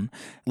crown,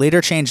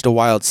 later changed to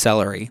wild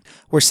celery,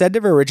 were said to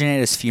have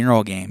originated as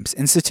funeral games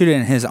instituted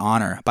in his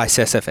honor by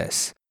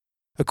Sisyphus.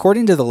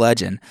 According to the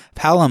legend,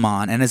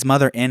 Palamon and his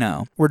mother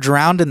Ino were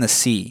drowned in the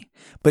sea,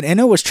 but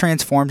Ino was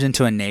transformed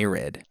into a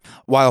Nereid,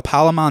 while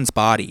Palamon's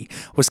body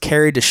was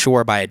carried to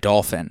shore by a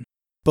dolphin.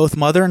 Both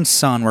mother and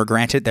son were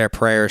granted their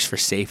prayers for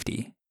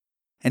safety.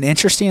 An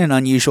interesting and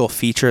unusual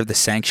feature of the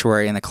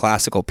sanctuary in the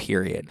classical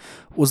period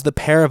was the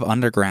pair of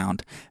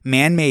underground,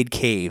 man-made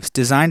caves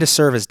designed to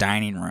serve as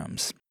dining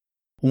rooms.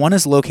 One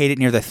is located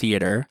near the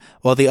theater,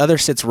 while the other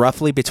sits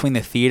roughly between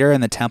the theater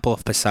and the Temple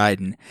of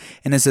Poseidon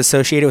and is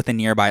associated with a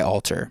nearby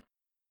altar.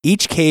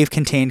 Each cave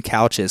contained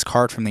couches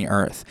carved from the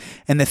earth,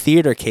 and the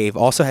theater cave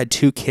also had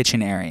 2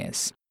 kitchen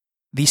areas.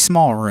 These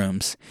small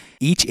rooms,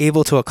 each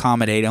able to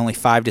accommodate only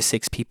 5 to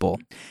 6 people,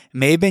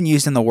 may have been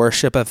used in the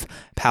worship of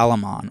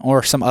Palamon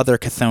or some other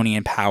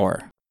Chthonian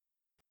power.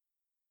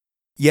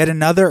 Yet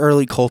another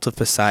early cult of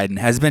Poseidon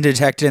has been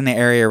detected in the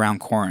area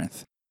around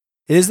Corinth.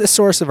 It is the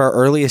source of our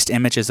earliest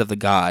images of the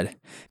god,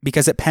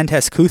 because at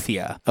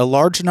Pentescuthia, a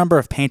large number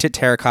of painted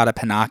terracotta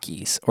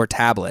penakis, or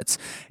tablets,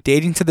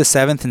 dating to the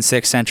 7th and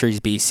 6th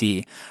centuries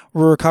BC,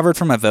 were recovered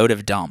from a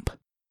votive dump.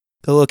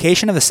 The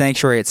location of the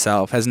sanctuary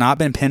itself has not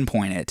been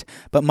pinpointed,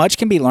 but much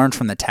can be learned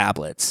from the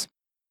tablets.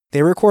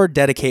 They record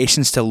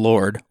dedications to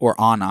Lord, or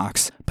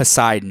Onyx,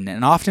 Poseidon,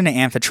 and often to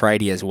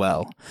Amphitrite as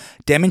well,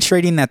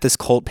 demonstrating that this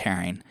cult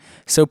pairing,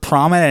 so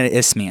prominent at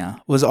Isthmia,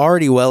 was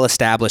already well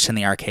established in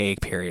the Archaic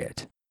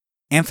period.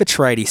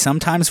 Amphitrite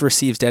sometimes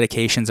receives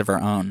dedications of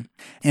her own,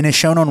 and is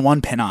shown on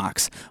one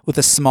pinox with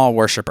a small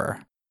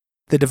worshipper.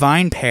 The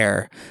divine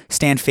pair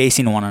stand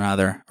facing one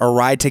another or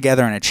ride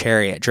together in a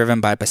chariot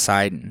driven by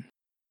Poseidon.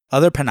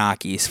 Other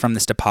Panakis from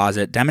this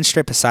deposit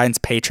demonstrate Poseidon's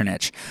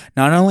patronage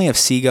not only of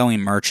seagoing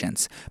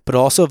merchants, but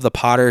also of the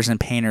potters and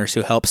painters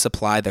who help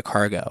supply the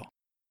cargo.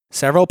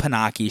 Several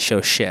Panaki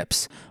show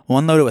ships,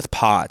 one loaded with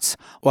pots,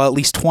 while at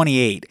least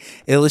 28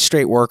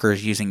 illustrate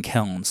workers using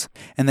kilns,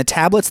 and the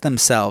tablets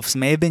themselves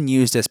may have been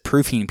used as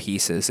proofing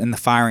pieces in the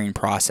firing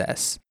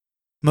process.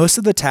 Most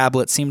of the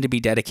tablets seem to be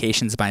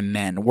dedications by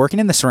men working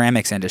in the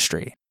ceramics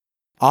industry.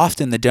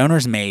 Often the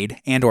donors made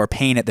and/or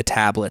painted the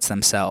tablets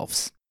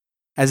themselves.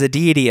 As a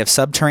deity of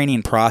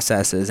subterranean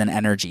processes and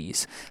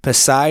energies,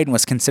 Poseidon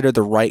was considered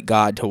the right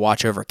god to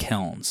watch over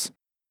kilns.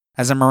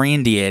 As a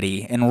marine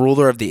deity and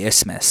ruler of the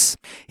isthmus,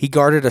 he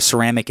guarded a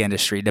ceramic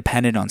industry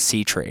dependent on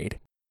sea trade.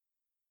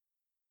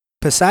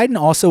 Poseidon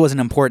also was an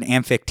important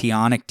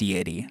amphictyonic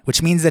deity,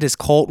 which means that his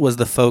cult was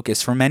the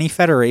focus for many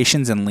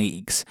federations and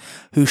leagues,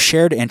 whose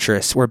shared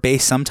interests were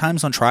based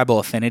sometimes on tribal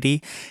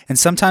affinity and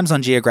sometimes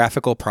on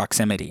geographical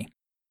proximity.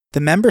 The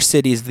member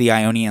cities of the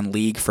Ionian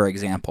League, for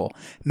example,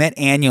 met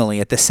annually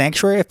at the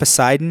sanctuary of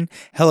Poseidon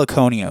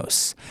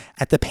Heliconios,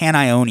 at the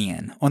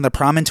Panionion, on the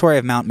promontory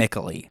of Mount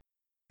Mycale.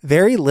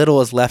 Very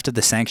little is left of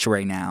the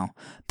sanctuary now,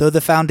 though the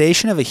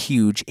foundation of a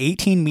huge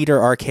 18-meter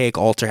archaic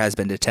altar has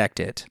been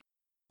detected.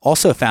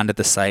 Also found at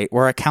the site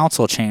were a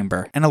council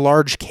chamber and a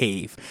large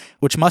cave,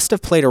 which must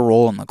have played a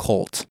role in the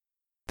cult.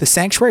 The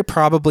sanctuary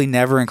probably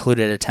never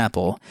included a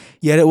temple,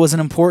 yet it was an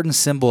important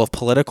symbol of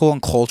political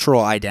and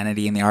cultural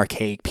identity in the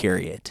archaic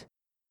period.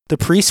 The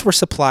priests were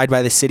supplied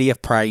by the city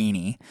of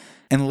Priene,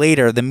 and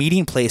later the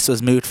meeting place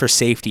was moved for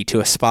safety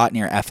to a spot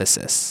near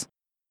Ephesus.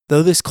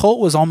 Though this cult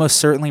was almost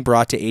certainly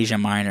brought to Asia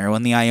Minor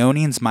when the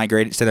Ionians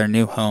migrated to their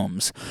new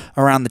homes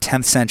around the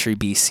 10th century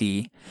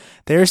BC,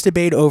 there is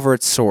debate over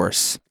its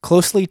source,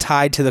 closely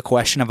tied to the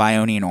question of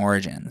Ionian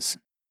origins.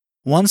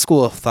 One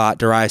school of thought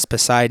derives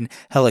Poseidon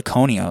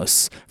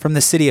Heliconios from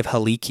the city of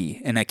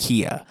Helike in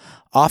Achaea,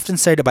 often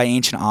cited by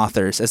ancient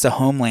authors as the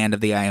homeland of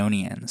the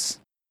Ionians.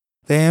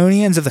 The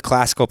Ionians of the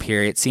classical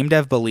period seem to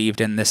have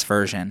believed in this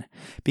version,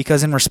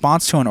 because in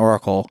response to an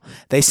oracle,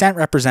 they sent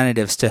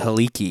representatives to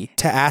Helike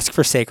to ask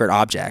for sacred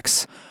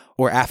objects,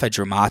 or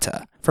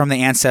aphidromata, from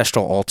the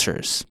ancestral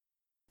altars.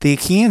 The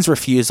Achaeans'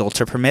 refusal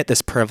to permit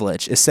this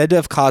privilege is said to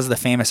have caused the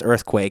famous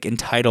earthquake and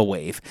tidal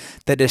wave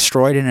that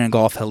destroyed and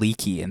engulfed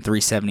Helike in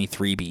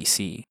 373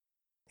 BC.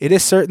 It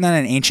is certain that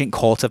an ancient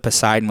cult of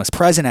Poseidon was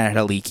present at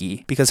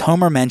Helike because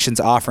Homer mentions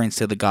offerings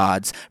to the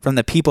gods from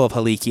the people of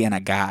Helike and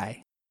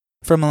Agai.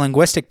 From a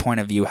linguistic point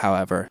of view,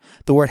 however,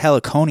 the word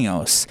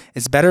Heliconios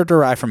is better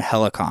derived from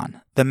Helicon,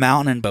 the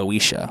mountain in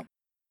Boeotia.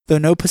 Though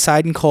no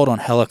Poseidon cult on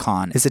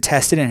Helicon is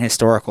attested in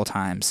historical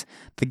times,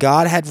 the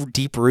god had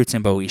deep roots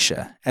in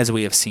Boeotia, as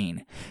we have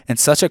seen, and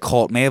such a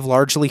cult may have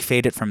largely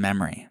faded from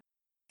memory.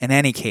 In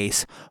any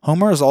case,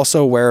 Homer is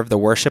also aware of the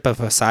worship of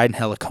Poseidon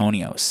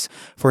Heliconios,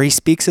 for he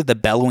speaks of the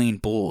bellowing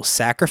bulls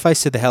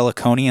sacrificed to the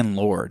Heliconian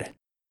lord.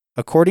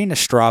 According to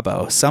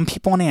Strabo, some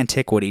people in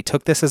antiquity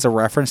took this as a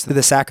reference to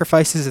the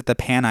sacrifices at the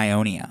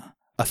Panionia,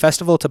 a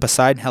festival to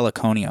Poseidon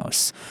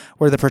Heliconios,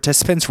 where the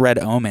participants read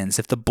omens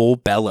if the bull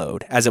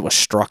bellowed as it was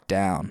struck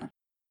down.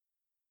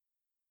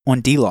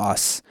 On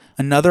Delos,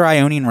 another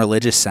Ionian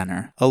religious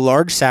center, a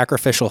large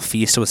sacrificial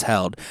feast was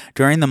held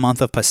during the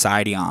month of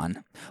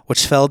Poseidon,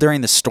 which fell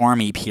during the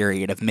stormy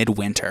period of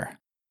midwinter.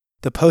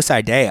 The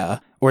Poseidaea,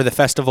 or the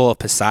Festival of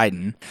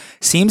Poseidon,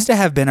 seems to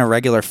have been a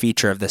regular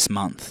feature of this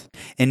month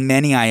in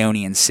many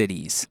Ionian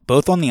cities,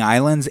 both on the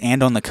islands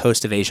and on the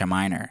coast of Asia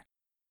Minor.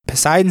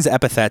 Poseidon's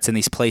epithets in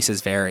these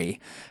places vary,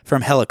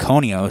 from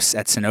Heliconios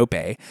at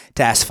Sinope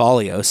to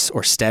Asphalios,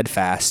 or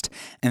steadfast,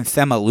 and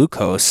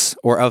Themalucos,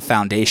 or of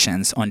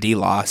foundations, on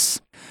Delos,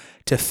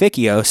 to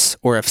Phykios,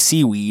 or of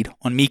seaweed,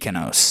 on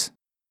Mykonos.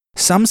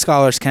 Some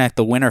scholars connect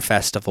the winter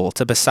festival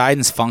to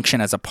Poseidon's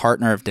function as a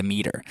partner of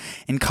Demeter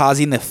in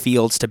causing the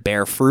fields to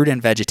bear fruit and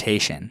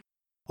vegetation.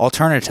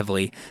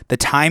 Alternatively, the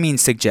timing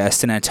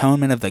suggests an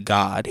atonement of the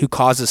god who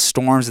causes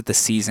storms at the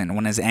season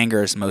when his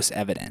anger is most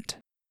evident.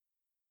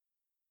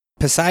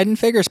 Poseidon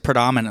figures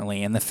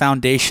predominantly in the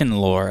foundation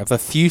lore of a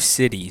few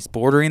cities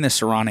bordering the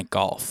Saronic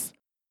Gulf.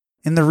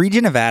 In the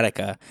region of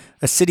Attica,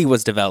 a city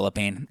was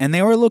developing, and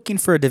they were looking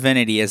for a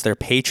divinity as their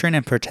patron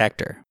and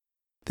protector.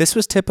 This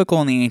was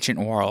typical in the ancient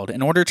world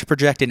in order to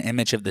project an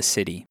image of the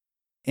city.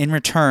 In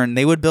return,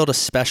 they would build a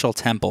special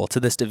temple to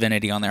this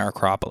divinity on their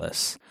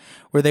Acropolis,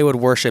 where they would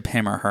worship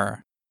him or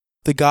her.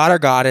 The god or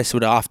goddess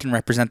would often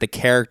represent the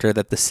character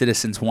that the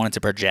citizens wanted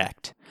to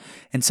project,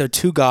 and so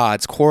two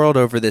gods quarreled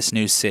over this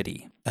new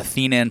city,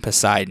 Athena and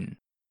Poseidon.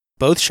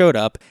 Both showed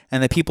up,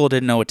 and the people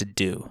didn't know what to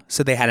do,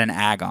 so they had an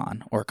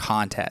agon, or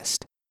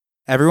contest.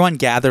 Everyone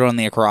gathered on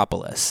the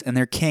Acropolis, and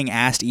their king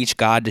asked each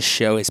god to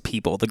show his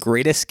people the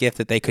greatest gift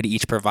that they could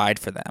each provide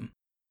for them.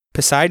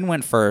 Poseidon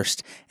went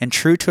first, and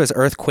true to his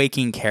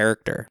earthquaking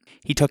character,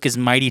 he took his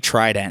mighty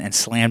trident and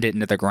slammed it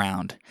into the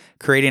ground,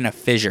 creating a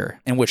fissure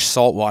in which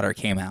salt water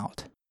came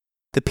out.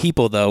 The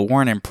people, though,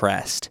 weren't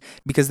impressed,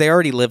 because they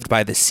already lived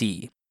by the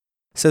sea.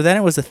 So then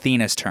it was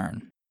Athena's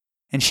turn.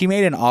 and she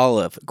made an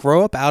olive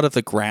grow up out of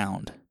the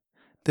ground.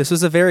 This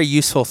was a very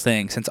useful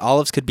thing since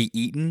olives could be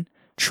eaten,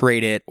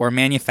 traded, or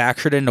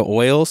manufactured into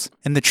oils,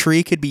 and the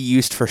tree could be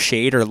used for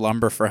shade or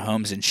lumber for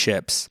homes and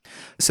ships.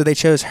 So they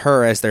chose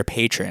her as their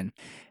patron,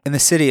 and the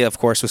city, of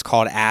course, was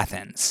called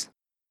Athens.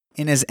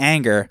 In his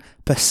anger,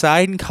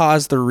 Poseidon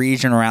caused the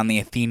region around the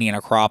Athenian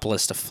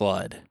Acropolis to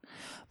flood.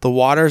 The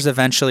waters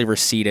eventually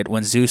receded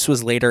when Zeus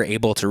was later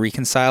able to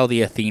reconcile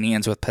the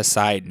Athenians with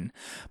Poseidon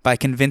by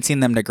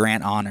convincing them to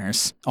grant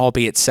honors,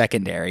 albeit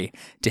secondary,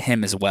 to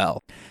him as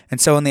well. And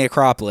so in the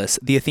Acropolis,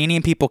 the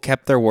Athenian people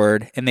kept their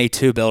word and they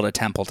too built a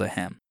temple to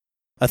him.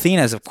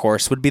 Athena's, of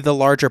course, would be the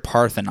larger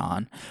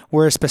Parthenon,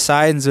 whereas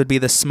Poseidon's would be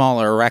the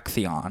smaller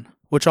Erechtheion,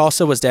 which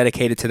also was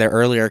dedicated to their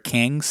earlier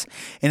kings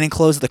and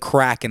enclosed the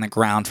crack in the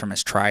ground from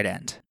his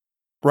trident.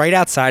 Right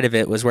outside of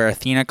it was where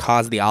Athena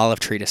caused the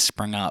olive tree to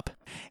spring up,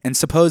 and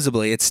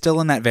supposedly it's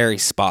still in that very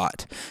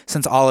spot,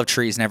 since olive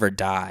trees never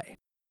die.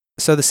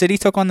 So the city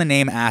took on the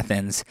name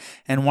Athens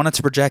and wanted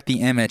to project the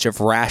image of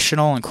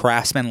rational and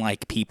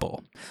craftsman-like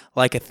people,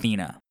 like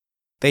Athena.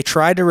 They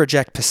tried to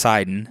reject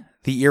Poseidon,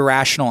 the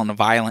irrational and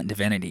violent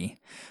divinity,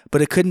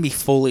 but it couldn't be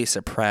fully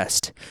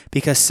suppressed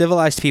because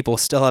civilized people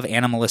still have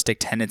animalistic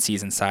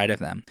tendencies inside of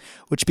them,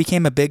 which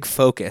became a big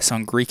focus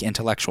on Greek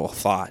intellectual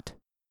thought.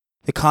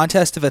 The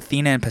contest of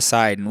Athena and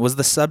Poseidon was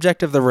the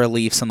subject of the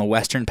reliefs on the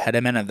western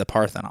pediment of the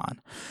Parthenon,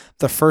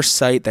 the first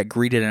site that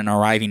greeted an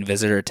arriving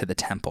visitor to the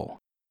temple.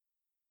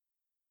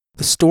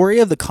 The story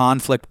of the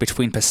conflict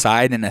between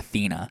Poseidon and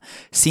Athena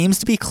seems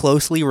to be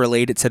closely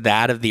related to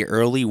that of the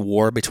early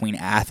war between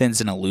Athens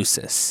and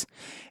Eleusis,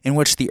 in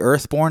which the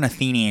earthborn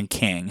Athenian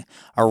king,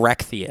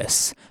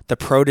 Erechtheus, the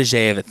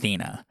protege of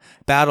Athena,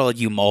 battled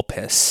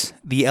Eumolpus,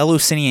 the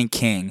Eleusinian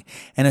king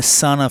and a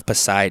son of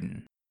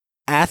Poseidon.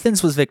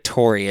 Athens was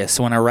victorious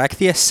when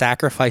Erechtheus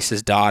sacrificed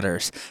his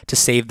daughters to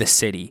save the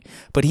city,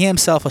 but he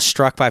himself was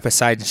struck by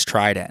Poseidon's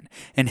trident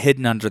and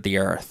hidden under the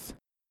earth.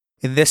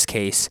 In this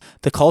case,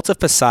 the cult of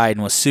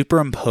Poseidon was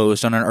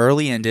superimposed on an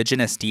early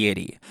indigenous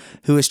deity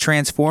who was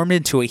transformed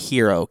into a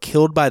hero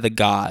killed by the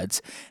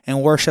gods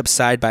and worshipped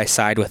side by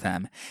side with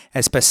them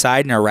as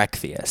Poseidon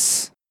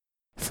Erechtheus.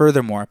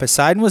 Furthermore,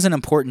 Poseidon was an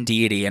important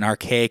deity in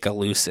archaic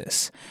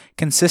Eleusis,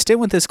 consistent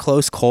with his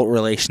close cult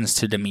relations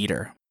to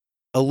Demeter.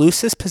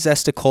 Eleusis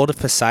possessed a cult of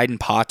Poseidon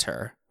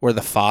Pater, or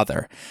the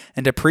father,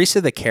 and a priest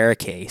of the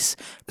Kerykes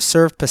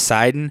served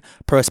Poseidon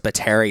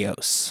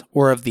Prospaterios,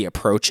 or of the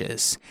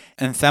approaches,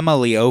 and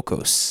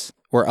Themeliokos,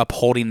 or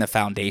upholding the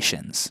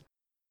foundations.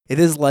 It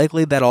is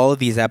likely that all of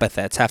these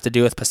epithets have to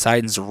do with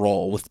Poseidon's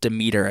role with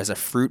Demeter as a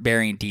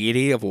fruit-bearing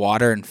deity of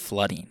water and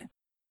flooding.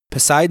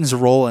 Poseidon's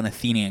role in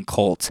Athenian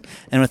cult,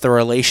 and with the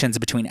relations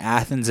between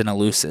Athens and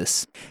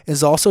Eleusis,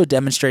 is also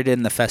demonstrated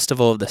in the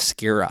festival of the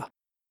Scyra.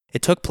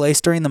 It took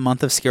place during the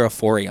month of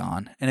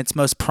Scyrophorion, and its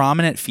most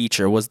prominent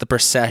feature was the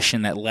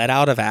procession that led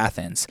out of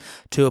Athens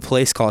to a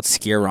place called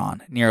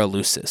Scyron, near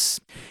Eleusis,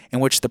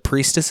 in which the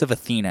priestess of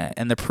Athena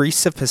and the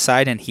priests of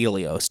Poseidon and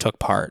Helios took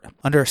part,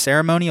 under a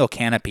ceremonial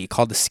canopy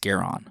called the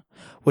Scyron,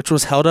 which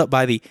was held up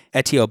by the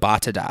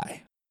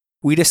Etiobatidae.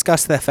 We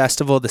discussed the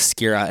festival of the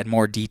Scyra in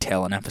more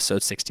detail in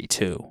episode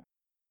 62.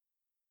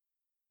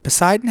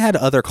 Poseidon had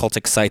other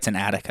cultic sites in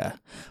Attica,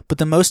 but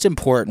the most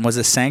important was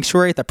a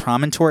sanctuary at the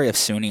promontory of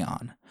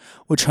Sunion,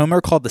 which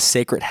Homer called the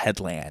Sacred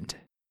Headland.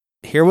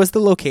 Here was the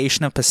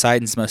location of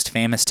Poseidon's most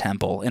famous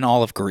temple in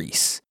all of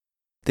Greece.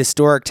 This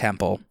Doric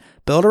temple,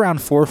 built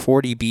around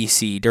 440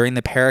 BC during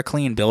the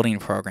Periclean building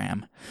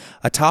program,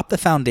 atop the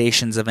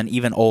foundations of an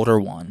even older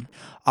one,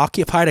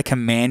 occupied a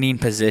commanding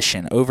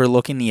position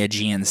overlooking the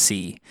Aegean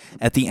Sea,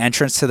 at the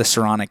entrance to the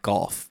Saronic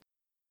Gulf.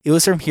 It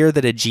was from here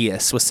that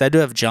Aegeus was said to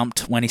have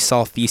jumped when he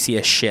saw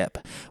Theseus' ship,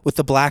 with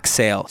the black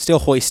sail still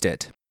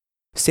hoisted.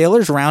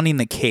 Sailors rounding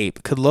the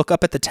cape could look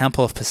up at the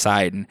temple of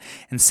Poseidon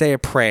and say a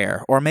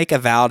prayer or make a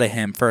vow to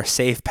him for a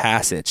safe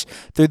passage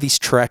through these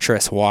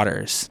treacherous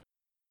waters.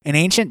 In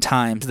ancient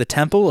times, the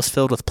temple was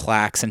filled with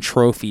plaques and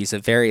trophies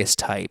of various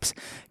types,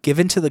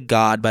 given to the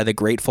god by the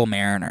grateful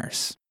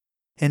mariners.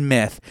 In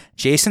myth,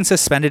 Jason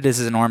suspended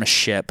his enormous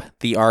ship,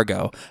 the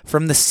Argo,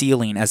 from the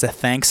ceiling as a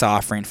thanks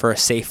offering for a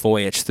safe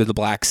voyage through the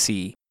Black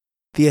Sea.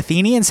 The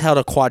Athenians held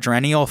a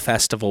quadrennial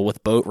festival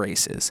with boat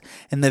races,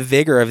 and the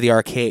vigor of the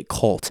archaic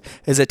cult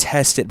is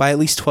attested by at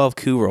least 12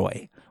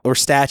 kouroi, or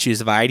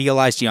statues of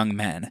idealized young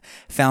men,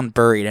 found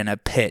buried in a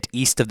pit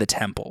east of the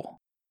temple.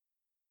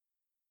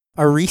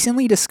 A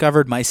recently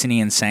discovered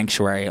Mycenaean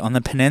sanctuary on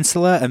the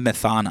peninsula of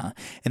Methana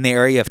in the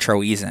area of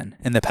Troezen,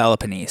 in the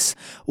Peloponnese,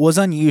 was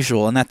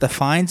unusual in that the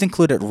finds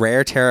included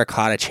rare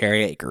terracotta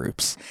chariot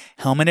groups,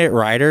 helmeted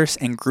riders,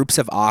 and groups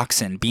of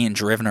oxen being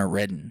driven or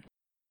ridden.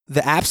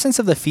 The absence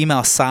of the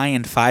female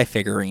Saiyan Phi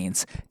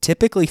figurines,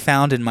 typically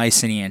found in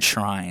Mycenaean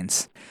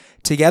shrines,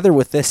 together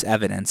with this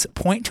evidence,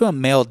 point to a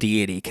male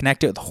deity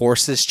connected with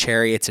horses,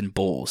 chariots, and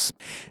bulls.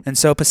 And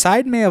so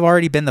Poseidon may have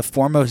already been the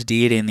foremost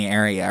deity in the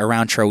area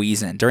around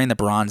Troezen during the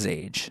Bronze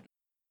Age.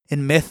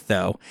 In myth,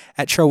 though,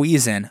 at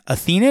Troezen,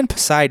 Athena and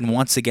Poseidon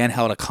once again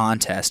held a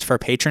contest for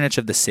patronage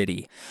of the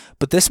city,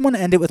 but this one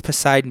ended with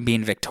Poseidon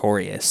being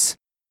victorious.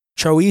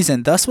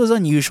 Troezen thus was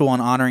unusual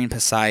in honoring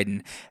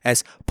Poseidon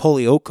as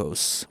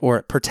Poliokos,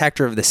 or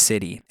protector of the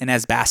city, and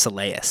as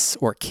Basileus,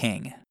 or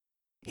king.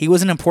 He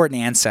was an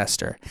important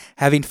ancestor,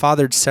 having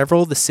fathered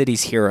several of the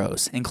city's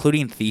heroes,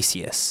 including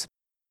Theseus.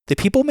 The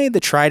people made the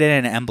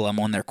trident an emblem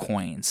on their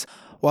coins,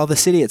 while the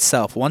city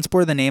itself once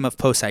bore the name of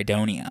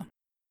Poseidonia.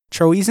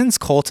 Troezen's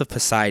cult of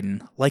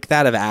Poseidon, like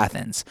that of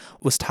Athens,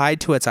 was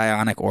tied to its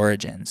Ionic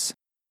origins.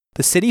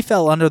 The city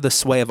fell under the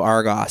sway of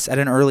Argos at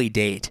an early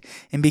date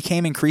and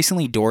became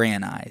increasingly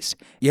Dorianized,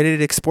 yet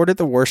it exported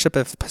the worship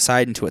of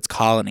Poseidon to its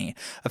colony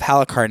of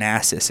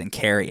Halicarnassus in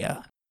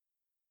Caria.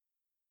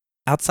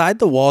 Outside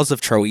the walls of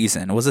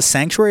Troezen was a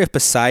sanctuary of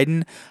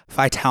Poseidon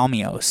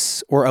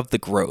Phytalmios, or of the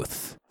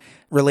growth,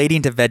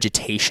 relating to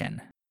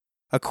vegetation.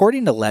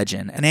 According to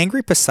legend, an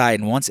angry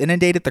Poseidon once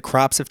inundated the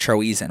crops of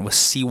Troezen with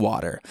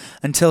seawater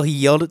until he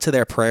yielded to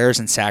their prayers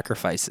and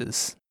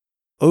sacrifices.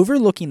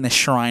 Overlooking this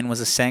shrine was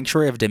a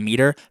sanctuary of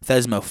Demeter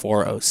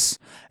Thesmophoros,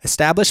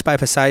 established by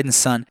Poseidon's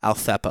son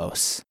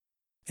Althepos.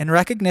 In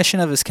recognition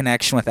of his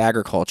connection with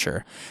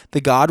agriculture,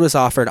 the god was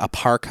offered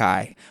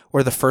aparkai,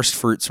 or the first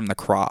fruits from the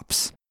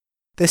crops.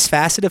 This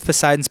facet of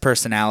Poseidon's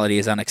personality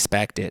is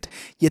unexpected,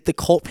 yet the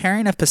cult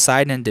pairing of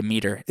Poseidon and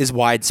Demeter is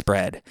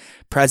widespread,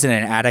 present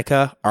in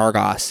Attica,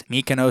 Argos,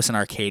 Mykonos, and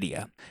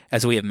Arcadia,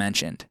 as we have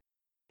mentioned.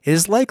 It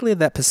is likely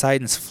that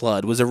Poseidon's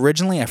flood was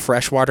originally a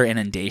freshwater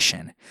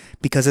inundation,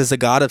 because as a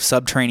god of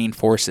subterranean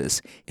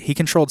forces, he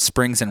controlled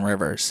springs and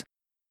rivers.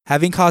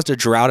 Having caused a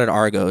drought at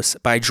Argos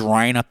by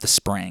drying up the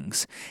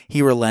springs,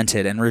 he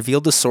relented and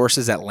revealed the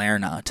sources at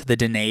Lerna to the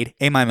Danaids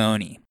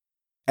Amymone.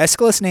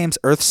 Aeschylus names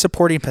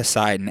earth-supporting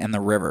Poseidon and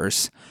the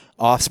rivers,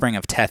 offspring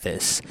of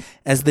Tethys,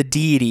 as the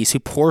deities who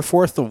pour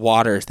forth the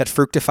waters that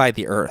fructify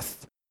the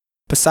earth.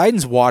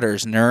 Poseidon's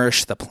waters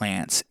nourish the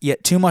plants,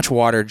 yet too much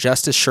water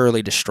just as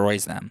surely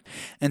destroys them,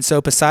 and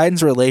so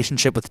Poseidon's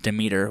relationship with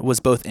Demeter was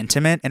both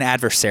intimate and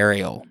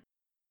adversarial.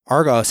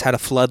 Argos had a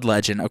flood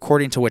legend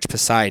according to which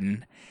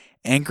Poseidon,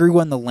 angry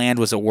when the land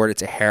was awarded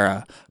to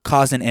Hera,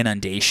 caused an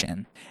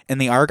inundation, and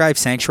the Argive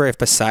sanctuary of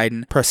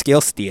Poseidon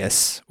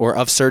Proscylestius, or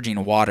of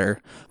surging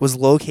water, was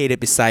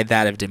located beside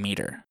that of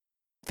Demeter.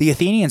 The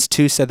Athenians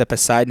too said that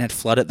Poseidon had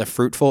flooded the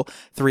fruitful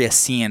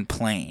Thriacean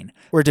plain,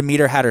 where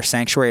Demeter had her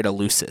sanctuary at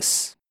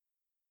Eleusis.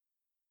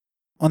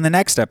 On the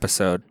next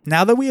episode,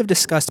 now that we have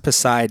discussed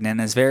Poseidon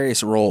and his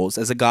various roles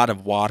as a god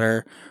of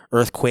water,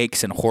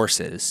 earthquakes, and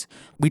horses,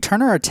 we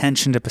turn our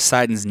attention to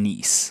Poseidon's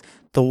niece,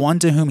 the one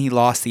to whom he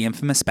lost the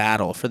infamous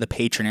battle for the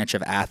patronage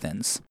of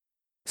Athens.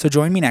 So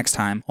join me next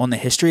time on the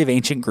History of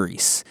Ancient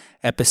Greece,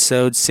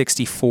 episode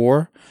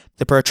 64,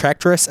 The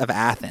Protectress of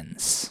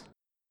Athens.